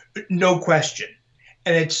 No question.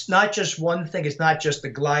 And it's not just one thing. It's not just the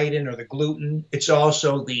gluten or the gluten. It's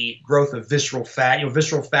also the growth of visceral fat.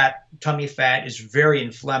 Visceral fat, tummy fat, is very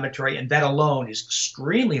inflammatory, and that alone is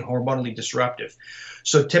extremely hormonally disruptive.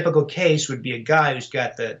 So a typical case would be a guy who's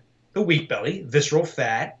got the wheat belly, visceral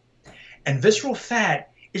fat, and visceral fat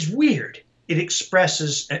is weird. It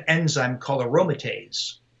expresses an enzyme called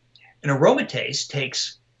aromatase. And aromatase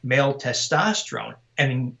takes male testosterone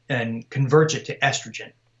and converts it to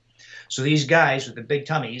estrogen. So these guys with the big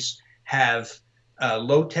tummies have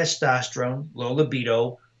low testosterone, low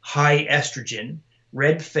libido, high estrogen,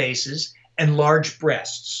 red faces, and large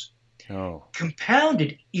breasts. Oh.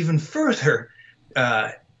 Compounded even further,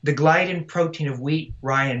 the gliadin protein of wheat,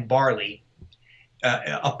 rye, and barley,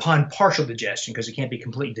 upon partial digestion, because it can't be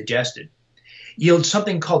completely digested, yields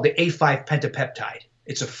something called the A5 pentapeptide.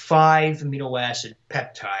 It's a 5 amino acid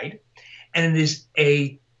peptide, and it is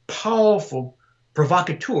a powerful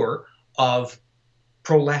provocateur of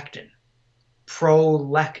prolactin.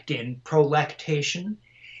 Prolactation,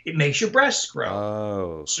 it makes your breasts grow.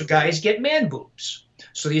 Oh. So guys get man boobs.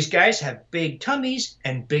 So these guys have big tummies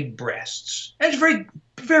and big breasts. And it's very,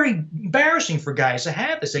 very embarrassing for guys to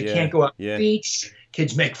have this. They can't go out to the beach.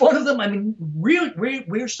 Kids make fun of them. I mean, really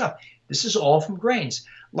weird stuff. This is all from grains.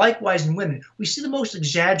 Likewise, in women, we see the most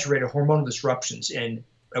exaggerated hormonal disruptions in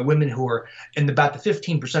women who are, in about the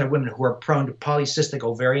 15% of women who are prone to polycystic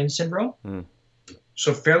ovarian syndrome.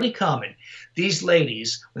 So fairly common. These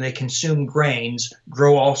ladies, when they consume grains,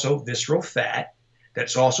 grow also visceral fat.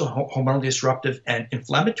 That's also hormonally disruptive and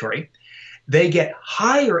inflammatory. They get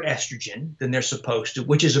higher estrogen than they're supposed to,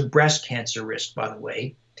 which is a breast cancer risk, by the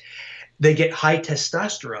way. They get high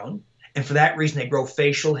testosterone, and for that reason, they grow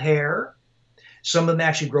facial hair. Some of them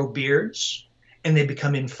actually grow beards, and they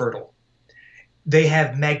become infertile. They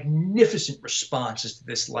have magnificent responses to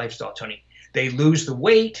this lifestyle, Tony. They lose the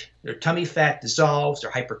weight, their tummy fat dissolves,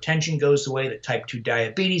 their hypertension goes away, the type 2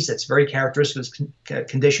 diabetes, that's very characteristic of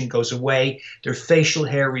this condition, goes away, their facial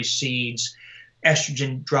hair recedes,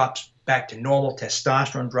 estrogen drops back to normal,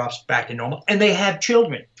 testosterone drops back to normal, and they have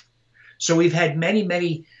children. So we've had many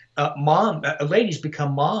ladies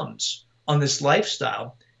become moms on this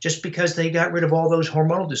lifestyle just because they got rid of all those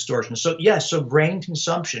hormonal distortions. So yes, so grain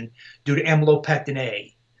consumption due to amylopectin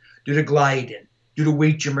A, due to gliadin, due to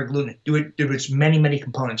wheat germ or gluten, due to its many, many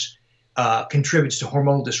components, contributes to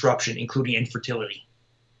hormonal disruption, including infertility.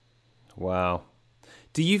 Wow.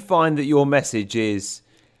 Do you find that your message is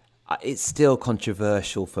it's still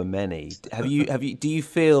controversial for many? Do you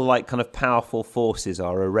feel like kind of powerful forces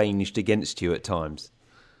are arranged against you at times?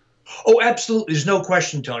 Oh, absolutely. There's no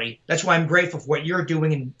question, Tony. That's why I'm grateful for what you're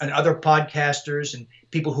doing and other podcasters and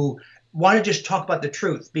people who want to just talk about the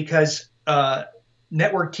truth, because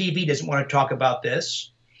network TV doesn't want to talk about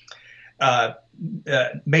this.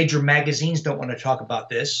 Major magazines don't want to talk about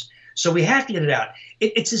this. So we have to get it out.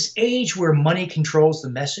 It's this age where money controls the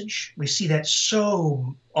message. We see that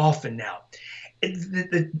so often now.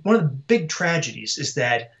 One of the big tragedies is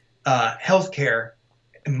that healthcare,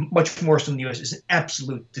 much more so in the U.S., is an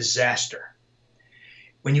absolute disaster.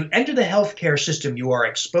 When you enter the healthcare system, you are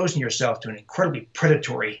exposing yourself to an incredibly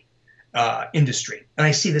predatory industry. And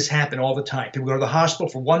I see this happen all the time. People go to the hospital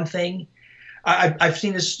for one thing. I've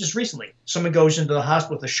seen this just recently. Someone goes into the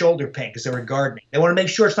hospital with a shoulder pain because they were gardening. They want to make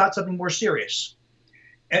sure it's not something more serious.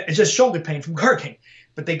 It's just shoulder pain from gardening.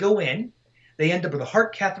 But they go in, they end up with a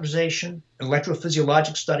heart catheterization, an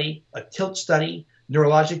electrophysiologic study, a tilt study,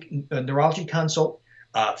 neurology consult,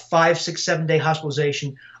 5, 6, 7-day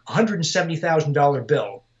hospitalization, $170,000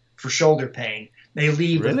 bill for shoulder pain. They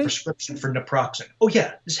leave with a prescription for naproxen. Oh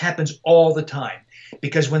yeah, this happens all the time.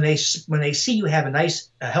 Because when they see you have a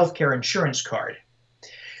nice healthcare insurance card,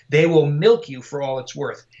 they will milk you for all it's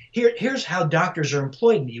worth. Here's how doctors are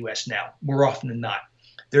employed in the U.S. now, more often than not.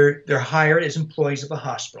 They're hired as employees of the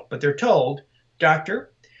hospital, but they're told,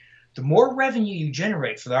 doctor, the more revenue you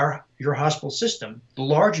generate for your hospital system, the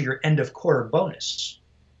larger your end of quarter bonus.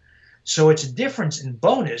 So it's a difference in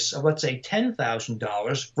bonus of, let's say,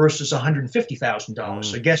 $10,000 versus $150,000.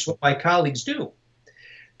 So guess what my colleagues do?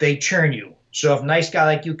 They churn you. So if a nice guy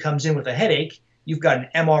like you comes in with a headache, you've got an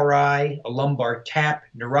MRI, a lumbar tap,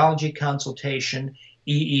 neurology consultation,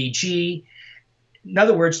 EEG. In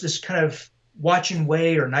other words, this kind of watch and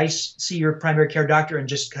wait or see your primary care doctor and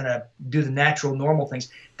just kind of do the natural, normal things,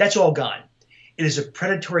 that's all gone. It is a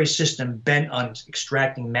predatory system bent on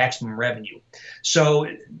extracting maximum revenue. So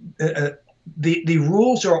the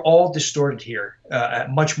rules are all distorted here,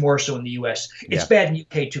 much more so in the U.S. It's bad in the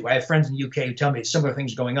U.K. too. I have friends in the U.K. who tell me similar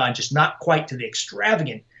things going on, just not quite to the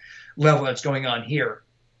extravagant level that's going on here.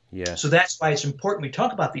 Yeah. So that's why it's important we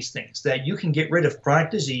talk about these things, that you can get rid of chronic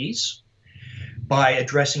disease by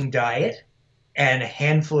addressing diet and a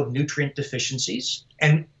handful of nutrient deficiencies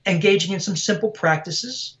and engaging in some simple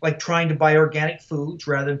practices like trying to buy organic foods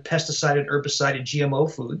rather than pesticide and herbicide and GMO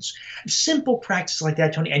foods. Simple practices like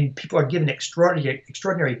that, Tony, and people are given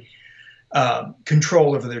extraordinary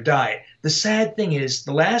control over their diet. The sad thing is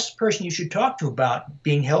the last person you should talk to about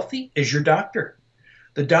being healthy is your doctor.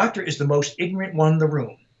 The doctor is the most ignorant one in the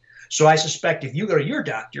room. So I suspect if you go to your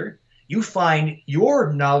doctor, you find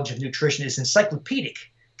your knowledge of nutrition is encyclopedic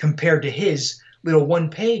compared to his little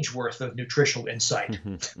one-page worth of nutritional insight.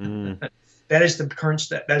 That is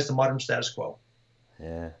the modern status quo.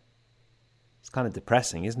 Yeah. It's kind of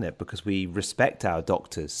depressing, isn't it? Because we respect our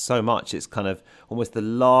doctors so much. It's kind of almost the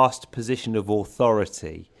last position of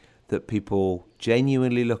authority that people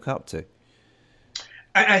genuinely look up to.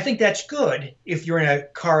 I think that's good. If you're in a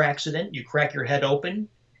car accident, you crack your head open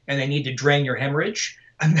and they need to drain your hemorrhage.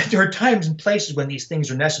 I mean, there are times and places when these things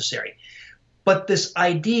are necessary. But this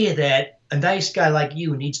idea that a nice guy like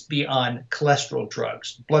you needs to be on cholesterol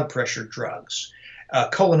drugs, blood pressure drugs,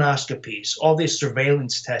 colonoscopies, all this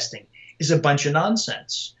surveillance testing is a bunch of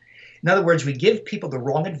nonsense. In other words, we give people the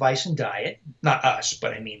wrong advice in diet, not us,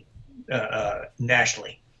 but I mean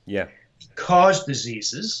nationally. Yeah. Cause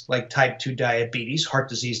diseases like type 2 diabetes, heart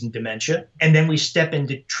disease, and dementia, and then we step in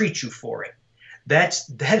to treat you for it. That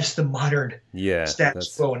is the modern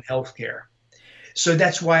status quo in healthcare. So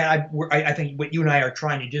that's why I think what you and I are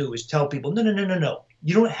trying to do is tell people, no.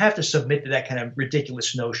 You don't have to submit to that kind of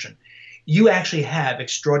ridiculous notion. You actually have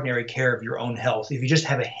extraordinary care of your own health if you just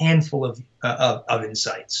have a handful of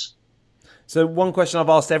insights. So one question I've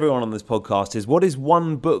asked everyone on this podcast is, what is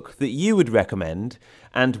one book that you would recommend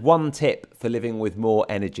and one tip for living with more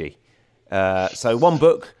energy? So one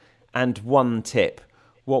book and one tip.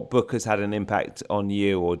 What book has had an impact on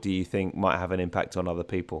you, or do you think might have an impact on other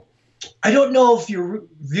people? I don't know if your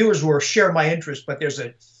viewers will share my interest, but there's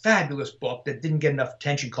a fabulous book that didn't get enough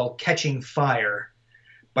attention called Catching Fire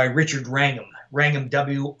by Richard Wrangham. Wrangham,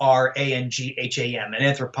 Wrangham, an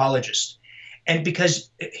anthropologist. And because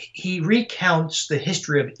he recounts the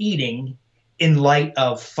history of eating in light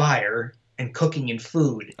of fire and cooking and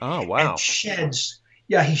food. Oh, wow. And sheds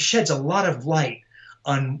Yeah, he sheds a lot of light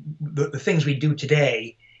on the things we do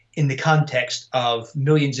today in the context of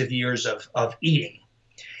millions of years of eating.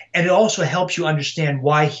 And it also helps you understand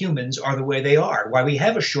why humans are the way they are, why we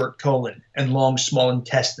have a short colon and long small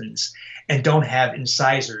intestines and don't have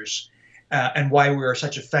incisors, and why we're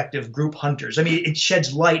such effective group hunters. I mean, it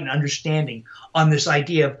sheds light and understanding on this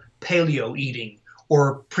idea of paleo eating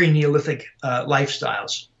or pre-Neolithic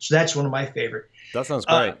lifestyles. So that's one of my favorite. That sounds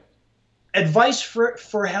great. Advice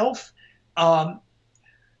for health. And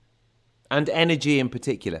energy in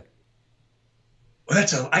particular.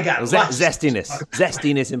 I got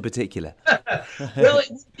zestiness in particular. Well, it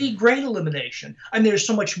would be grain elimination. I mean, there's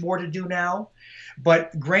so much more to do now,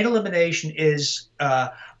 but grain elimination is,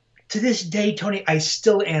 to this day, Tony, I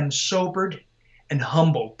still am sobered and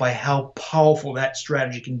humbled by how powerful that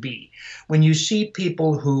strategy can be. When you see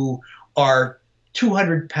people who are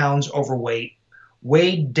 200 pounds overweight,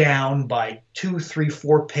 weighed down by 2, 3,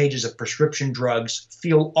 4 pages of prescription drugs,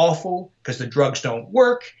 feel awful because the drugs don't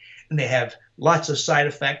work and they have lots of side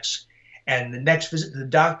effects, and the next visit to the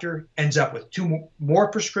doctor ends up with 2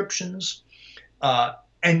 more prescriptions,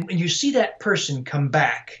 and you see that person come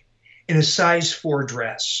back in a size 4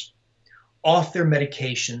 dress, off their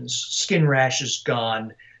medications, skin rashes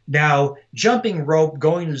gone, now jumping rope,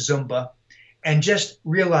 going to Zumba, and just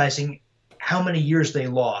realizing how many years they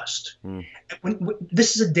lost.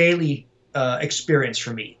 This is a daily experience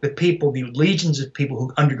for me. The legions of people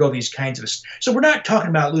who undergo these kinds of. So we're not talking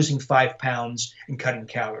about losing 5 pounds and cutting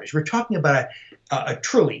calories. We're talking about a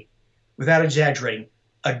truly, without exaggerating,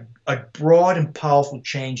 a broad and powerful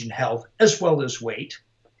change in health as well as weight,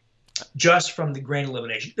 just from the grain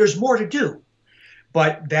elimination. There's more to do,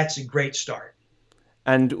 but that's a great start.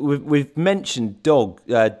 And we've mentioned drugs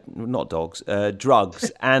and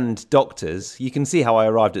doctors. You can see how I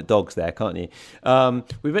arrived at dogs there, can't you?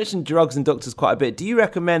 We've mentioned drugs and doctors quite a bit. Do you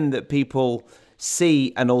recommend that people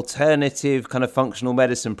see an alternative kind of functional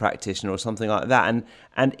medicine practitioner or something like that?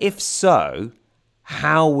 And if so,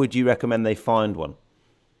 how would you recommend they find one?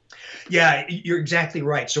 Yeah, you're exactly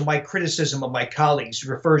right. So my criticism of my colleagues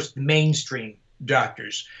refers to mainstream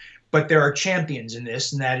doctors. But there are champions in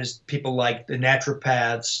this, and that is people like the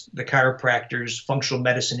naturopaths, the chiropractors, functional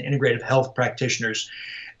medicine, integrative health practitioners.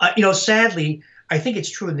 Sadly, I think it's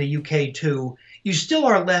true in the UK too, you still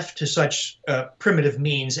are left to such primitive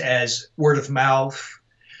means as word of mouth.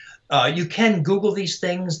 You can Google these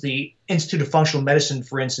things. The Institute of Functional Medicine,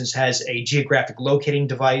 for instance, has a geographic locating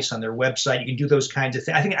device on their website. You can do those kinds of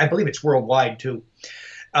things. I believe it's worldwide too.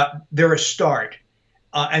 They're a start.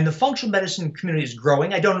 And the functional medicine community is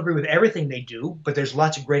growing. I don't agree with everything they do, but there's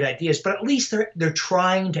lots of great ideas. But at least they're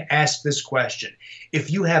trying to ask this question.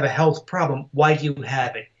 If you have a health problem, why do you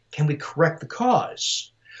have it? Can we correct the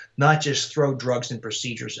cause? Not just throw drugs and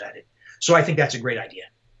procedures at it. So I think that's a great idea.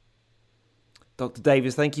 Dr.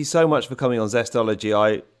 Davis, thank you so much for coming on Zestology.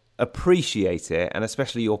 I appreciate it, and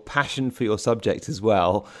especially your passion for your subject as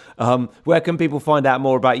well. Where can people find out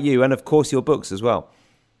more about you and, of course, your books as well?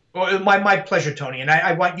 Well, my pleasure, Tony. And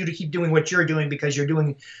I want you to keep doing what you're doing because you're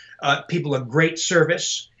doing people a great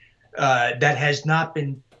service that has not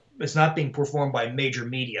been it's not being performed by major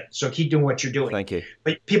media. So keep doing what you're doing. Thank you.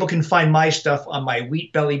 But people can find my stuff on my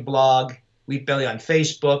Wheat Belly blog, Wheat Belly on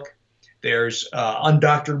Facebook. There's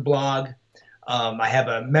Undoctored blog. I have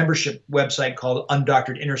a membership website called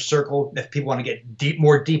Undoctored Inner Circle if people want to get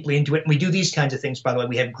more deeply into it. And we do these kinds of things, by the way.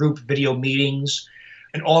 We have group video meetings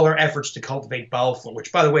and all our efforts to cultivate bowel flow,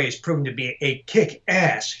 which, by the way, is proven to be a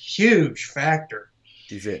kick-ass, huge factor.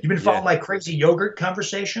 Is it? You've been following my crazy yogurt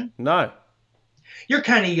conversation? No. You're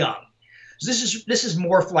kind of young. So this is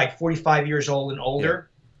more for like 45 years old and older.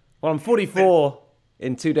 Yeah. Well, I'm 44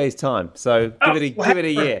 in 2 days' time, so give it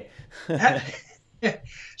a year.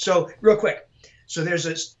 So real quick. So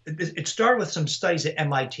it started with some studies at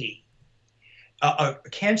MIT, a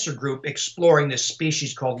cancer group exploring this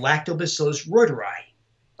species called Lactobacillus reuteri,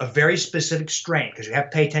 a very specific strain, because you have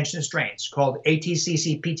to pay attention to strains, called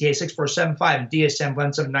ATCC PTA 6475 and DSM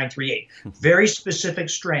 17938. Very specific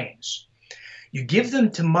strains. You give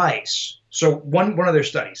them to mice. So one of their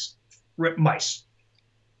studies, mice.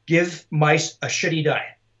 Give mice a shitty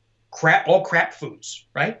diet. All crap foods,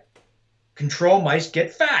 right? Control mice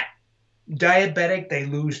get fat. Diabetic, they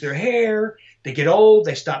lose their hair, they get old,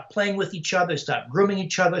 they stop playing with each other, stop grooming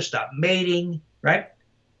each other, stop mating, right?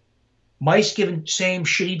 Mice given same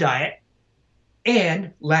shitty diet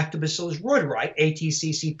and Lactobacillus reuteri,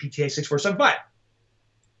 ATCC PTA 6475.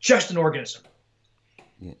 Just an organism.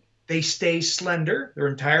 Yeah. They stay slender their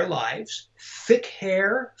entire lives, thick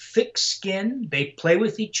hair, thick skin, they play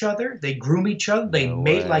with each other, they groom each other, they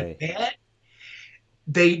mate like mad.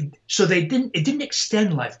 it didn't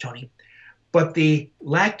extend life, Tony, but the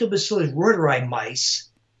lactobacillus reuteri mice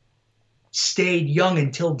stayed young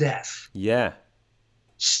until death. Yeah.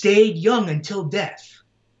 Stayed young until death.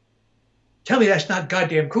 Tell me that's not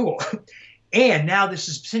goddamn cool. And now this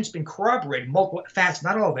has since been corroborated. Multiple fats,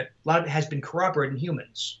 not all of it, a lot of it has been corroborated in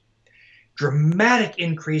humans. Dramatic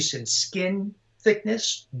increase in skin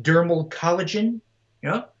thickness, dermal collagen,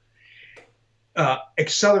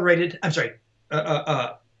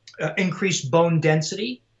 increased bone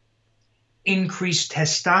density, increased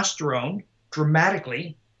testosterone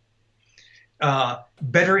dramatically,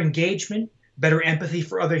 better engagement, better empathy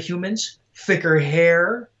for other humans, thicker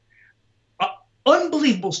hair,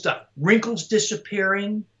 unbelievable stuff. Wrinkles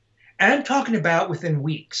disappearing, and I'm talking about within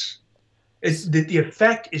weeks. The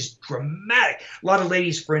effect is dramatic. A lot of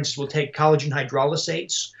ladies, for instance, will take collagen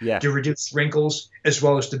hydrolysates to reduce wrinkles as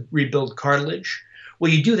well as to rebuild cartilage.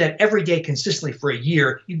 Well, you do that every day consistently for a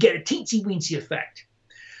year, you get a teensy-weensy effect.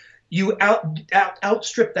 You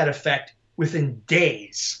outstrip that effect within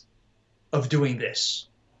days of doing this.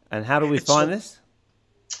 And how do we find this?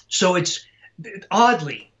 So it's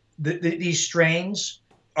oddly, these strains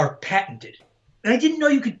are patented. And I didn't know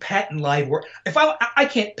you could patent live work. If I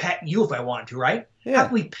can't patent you if I wanted to, right? Yeah. How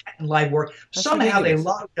can we patent live work? That's Somehow ridiculous. they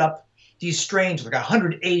locked up these strains with like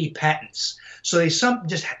 180 patents. So I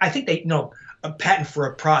think they a patent for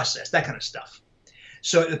a process, that kind of stuff.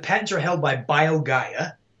 So the patents are held by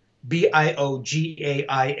BioGaia, BioGaia,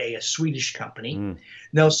 a Swedish company.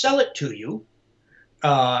 They'll sell it to you.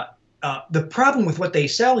 The problem with what they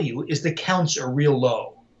sell you is the counts are real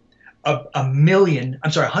low. 100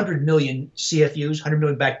 million CFUs, 100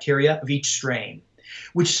 million bacteria of each strain,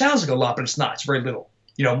 which sounds like a lot, but it's not. It's very little.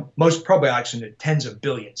 Most probiotics are in the tens of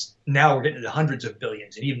billions. Now we're getting into hundreds of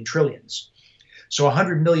billions and even trillions. So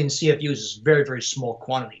 100 million CFUs is a very, very small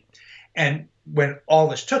quantity. And when all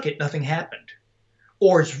of us took it, nothing happened.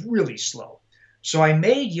 Or it's really slow. So I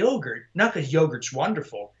made yogurt, not because yogurt's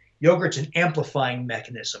wonderful. Yogurt's an amplifying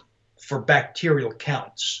mechanism for bacterial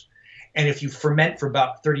counts. And if you ferment for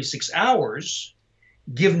about 36 hours,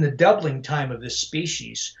 given the doubling time of this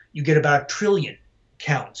species, you get about 1 trillion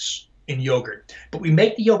counts in yogurt. But we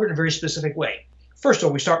make the yogurt in a very specific way. First of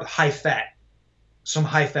all, we start with high fat, some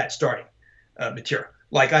high fat starting material.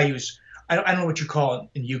 Like I use, I don't know what you call it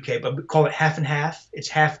in the UK, but we call it half and half. It's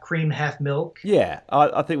half cream, half milk. Yeah,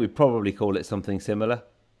 I think we probably call it something similar.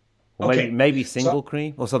 Or Okay. maybe single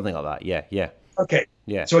cream or something like that. Yeah. Okay.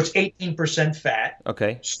 Yeah. So it's 18% fat.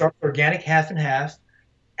 Okay. Start organic half and half.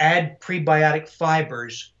 Add prebiotic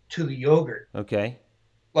fibers to the yogurt, Okay.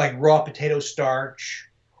 like raw potato starch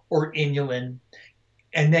or inulin,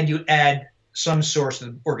 and then you add some source of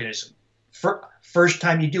the organism. First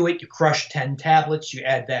time you do it, you crush 10 tablets, you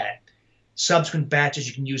add that. Subsequent batches,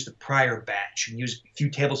 you can use the prior batch. You can use a few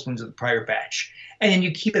tablespoons of the prior batch. And then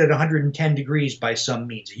you keep it at 110 degrees by some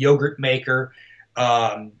means. A yogurt maker.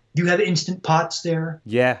 Do you have instant pots there?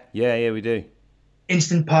 Yeah, we do.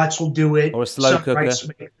 Instant pots will do it. Or a slow cooker. Rice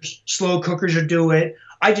makers, slow cookers will do it.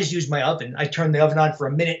 I just use my oven. I turn the oven on for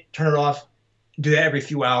a minute, turn it off, do that every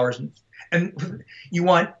few hours. And you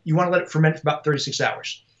want to let it ferment for about 36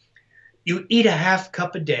 hours. You eat a half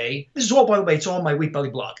cup a day. This is all, by the way, it's all on my Wheat Belly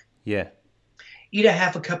blog. Yeah. Eat a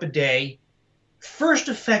half a cup a day. First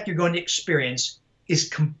effect you're going to experience is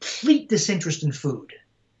complete disinterest in food.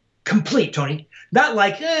 Complete, Tony. Not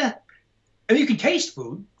like, I mean, you can taste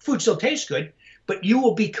food. Food still tastes good, but you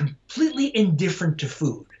will be completely indifferent to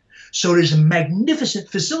food. So it is a magnificent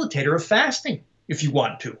facilitator of fasting, if you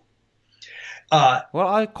want to. Well,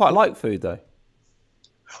 I quite like food, though.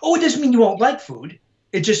 Oh, it doesn't mean you won't like food.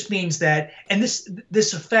 It just means that, and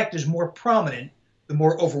this effect is more prominent the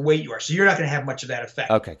more overweight you are. So you're not going to have much of that effect.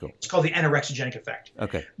 Okay, cool. It's called the anorexigenic effect.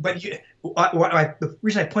 Okay. But the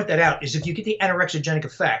reason I point that out is if you get the anorexigenic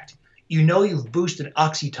effect, you know you've boosted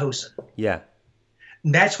oxytocin. Yeah.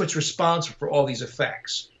 And that's what's responsible for all these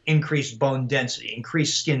effects. Increased bone density,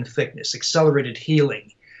 increased skin thickness, accelerated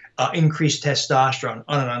healing, increased testosterone,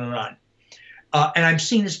 on and on and on. And I'm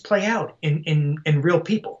seeing this play out in real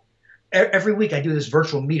people. Every week I do this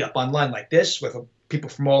virtual meetup online like this with people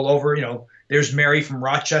from all over. There's Mary from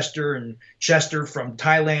Rochester and Chester from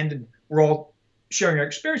Thailand, and we're all sharing our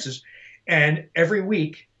experiences. And every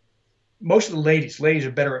week, most of the ladies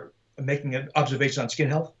are better at making an observation on skin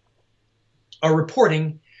health, are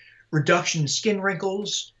reporting reduction in skin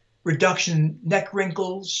wrinkles, reduction in neck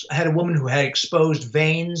wrinkles. I had a woman who had exposed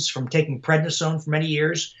veins from taking prednisone for many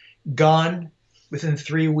years, gone within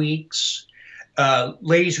 3 weeks.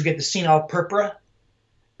 Ladies who get the senile purpura,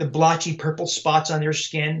 the blotchy purple spots on their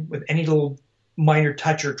skin with any little minor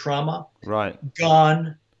touch or trauma, Right.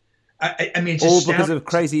 gone. I mean, it's all astounding. because of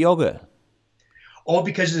crazy yogurt. All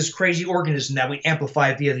because of this crazy organism that we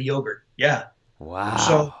amplify via the yogurt. Yeah. Wow.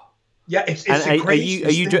 So, yeah, it's and the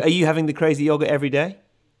craziest are you having the crazy yogurt every day?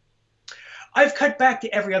 I've cut back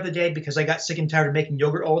to every other day because I got sick and tired of making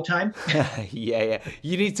yogurt all the time. Yeah.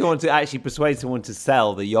 You need someone to actually persuade someone to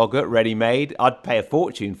sell the yogurt ready-made. I'd pay a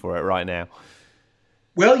fortune for it right now.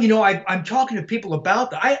 Well, I'm talking to people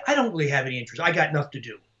about that. I don't really have any interest. I got enough to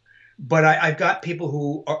do. But I've got people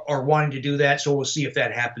who are wanting to do that, so we'll see if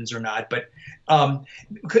that happens or not. But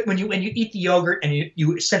when you eat the yogurt and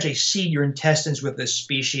you essentially seed your intestines with this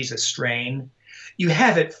species, a strain, you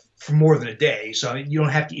have it for more than a day, so you don't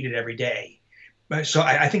have to eat it every day. So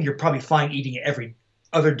I think you're probably fine eating it every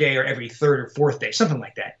other day or every third or fourth day, something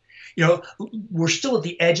like that. We're still at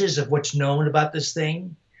the edges of what's known about this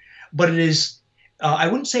thing, but it is, I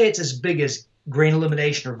wouldn't say it's as big as grain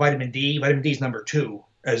elimination or vitamin D. Vitamin D is number 2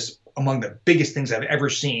 as among the biggest things I've ever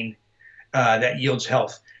seen that yields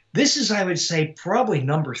health. This is, I would say, probably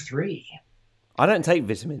number 3. I don't take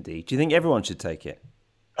vitamin D. Do you think everyone should take it?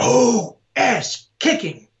 Oh, ass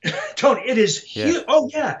kicking. Tony, it is huge. Yeah. Oh,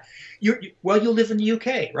 yeah. You live in the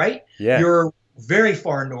UK, right? Yeah. You're very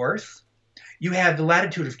far north. You have the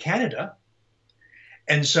latitude of Canada.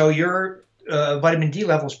 And so your vitamin D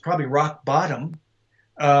level is probably rock bottom.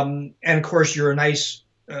 And, of course, you're a nice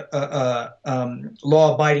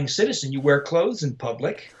law-abiding citizen. You wear clothes in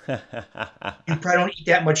public. You probably don't eat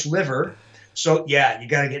that much liver. So, yeah, you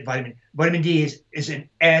got to get vitamin D is an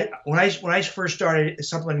when I first started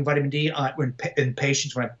supplementing vitamin D in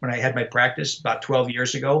patients when I had my practice about 12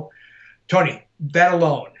 years ago, Tony, that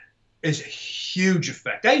alone is a huge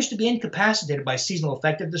effect. I used to be incapacitated by seasonal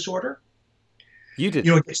affective disorder. You did?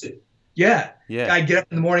 Yeah. Yeah. I get up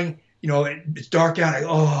in the morning, it's dark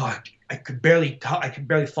out. I could barely talk. I could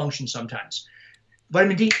barely function sometimes.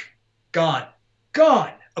 Vitamin D, gone,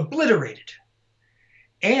 obliterated.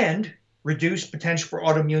 And reduced potential for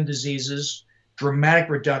autoimmune diseases, dramatic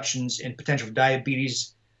reductions in potential for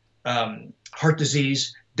diabetes, heart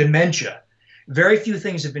disease, dementia. Very few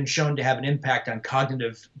things have been shown to have an impact on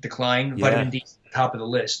cognitive decline. Yeah. Vitamin D is at the top of the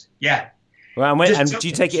list. Yeah. Well, and do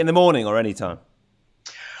you take it in the morning or any time?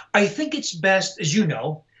 I think it's best, as you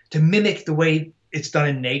know, to mimic the way it's done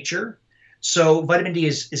in nature. So vitamin D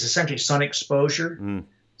is essentially sun exposure. Mm.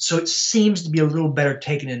 So it seems to be a little better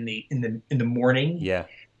taken in the morning. Yeah.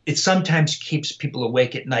 It sometimes keeps people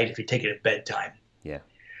awake at night if you take it at bedtime. Yeah.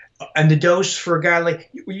 And the dose for a guy like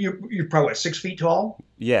you're probably what, 6 feet tall?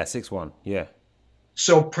 Yeah, 6'1". Yeah.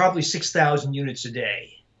 So probably 6,000 units a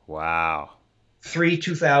day. Wow. 3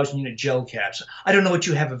 2,000 unit gel caps. I don't know what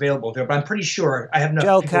you have available there, but I'm pretty sure I have enough.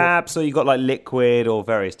 Gel caps, or you got like liquid or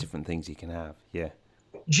various different things you can have. Yeah.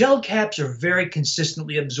 Gel caps are very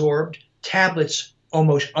consistently absorbed. Tablets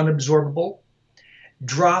almost unabsorbable.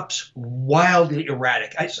 Drops wildly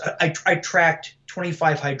erratic. I tracked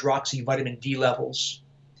 25 hydroxy vitamin D levels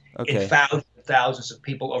in thousands of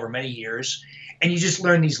people over many years, and you just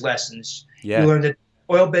learn these lessons. Yeah. You learn that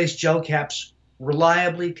oil-based gel caps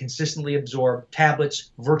reliably, consistently absorb. Tablets,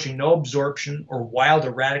 virtually no absorption or wild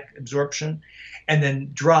erratic absorption, and then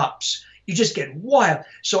drops. You just get wild.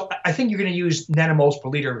 So I think you're going to use nanomoles per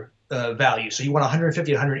liter value. So you want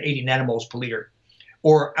 150 to 180 nanomoles per liter.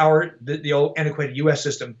 Or the old antiquated U.S.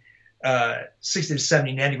 system, 60 to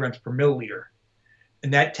 70 nanograms per milliliter.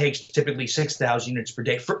 And that takes typically 6,000 units per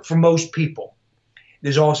day for most people.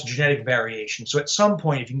 There's also genetic variation. So at some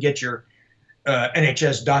point, if you can get your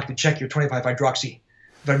NHS doc to check your 25-hydroxy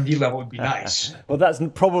vitamin D level, would be nice. Well, that's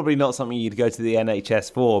probably not something you'd go to the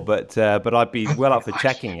NHS for, but I'd be well up for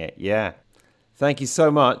checking it, yeah. Thank you so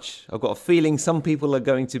much. I've got a feeling some people are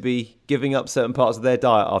going to be giving up certain parts of their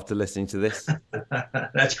diet after listening to this.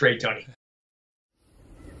 That's great, Tony.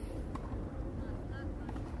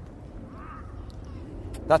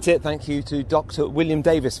 That's it. Thank you to Dr. William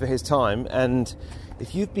Davis for his time. And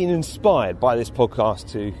if you've been inspired by this podcast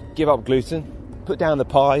to give up gluten, put down the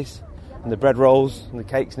pies and the bread rolls and the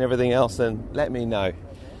cakes and everything else, then let me know.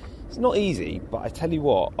 It's not easy, but I tell you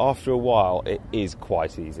what, after a while, it is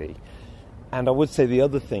quite easy. And I would say the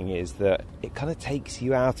other thing is that it kind of takes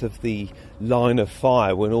you out of the line of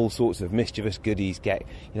fire when all sorts of mischievous goodies get,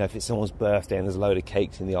 if it's someone's birthday and there's a load of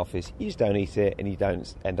cakes in the office, you just don't eat it and you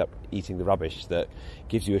don't end up eating the rubbish that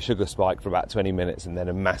gives you a sugar spike for about 20 minutes and then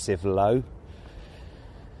a massive low.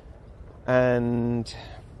 And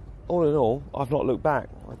all in all, I've not looked back.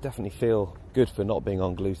 I definitely feel good for not being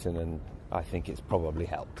on gluten, and I think it's probably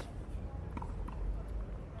helped.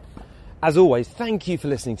 As always, thank you for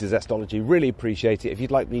listening to Zestology. Really appreciate it. If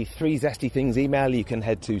you'd like the 3 Zesty Things email, you can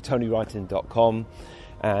head to tonywrighton.com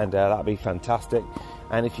and that'd be fantastic.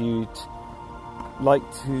 And if you'd like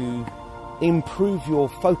to improve your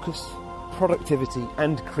focus, productivity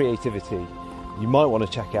and creativity, you might want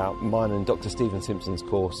to check out mine and Dr. Stephen Simpson's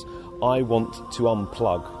course,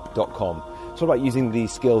 iwanttounplug.com. It's all about using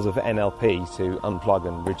these skills of NLP to unplug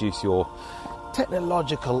and reduce your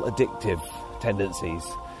technological addictive tendencies.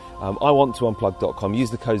 iwanttounplug.com.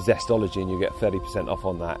 Use the code Zestology and you'll get 30% off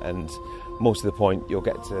on that, and more to the point, you'll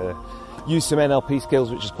get to use some NLP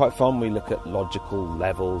skills, which is quite fun. We look at logical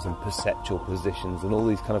levels and perceptual positions and all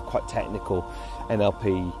these kind of quite technical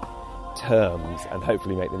NLP terms, and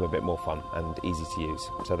hopefully make them a bit more fun and easy to use.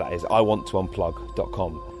 So that is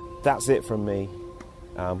iwanttounplug.com. That's it from me.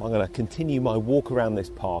 I'm going to continue my walk around this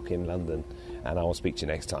park in London, and I will speak to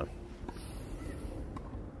you next time.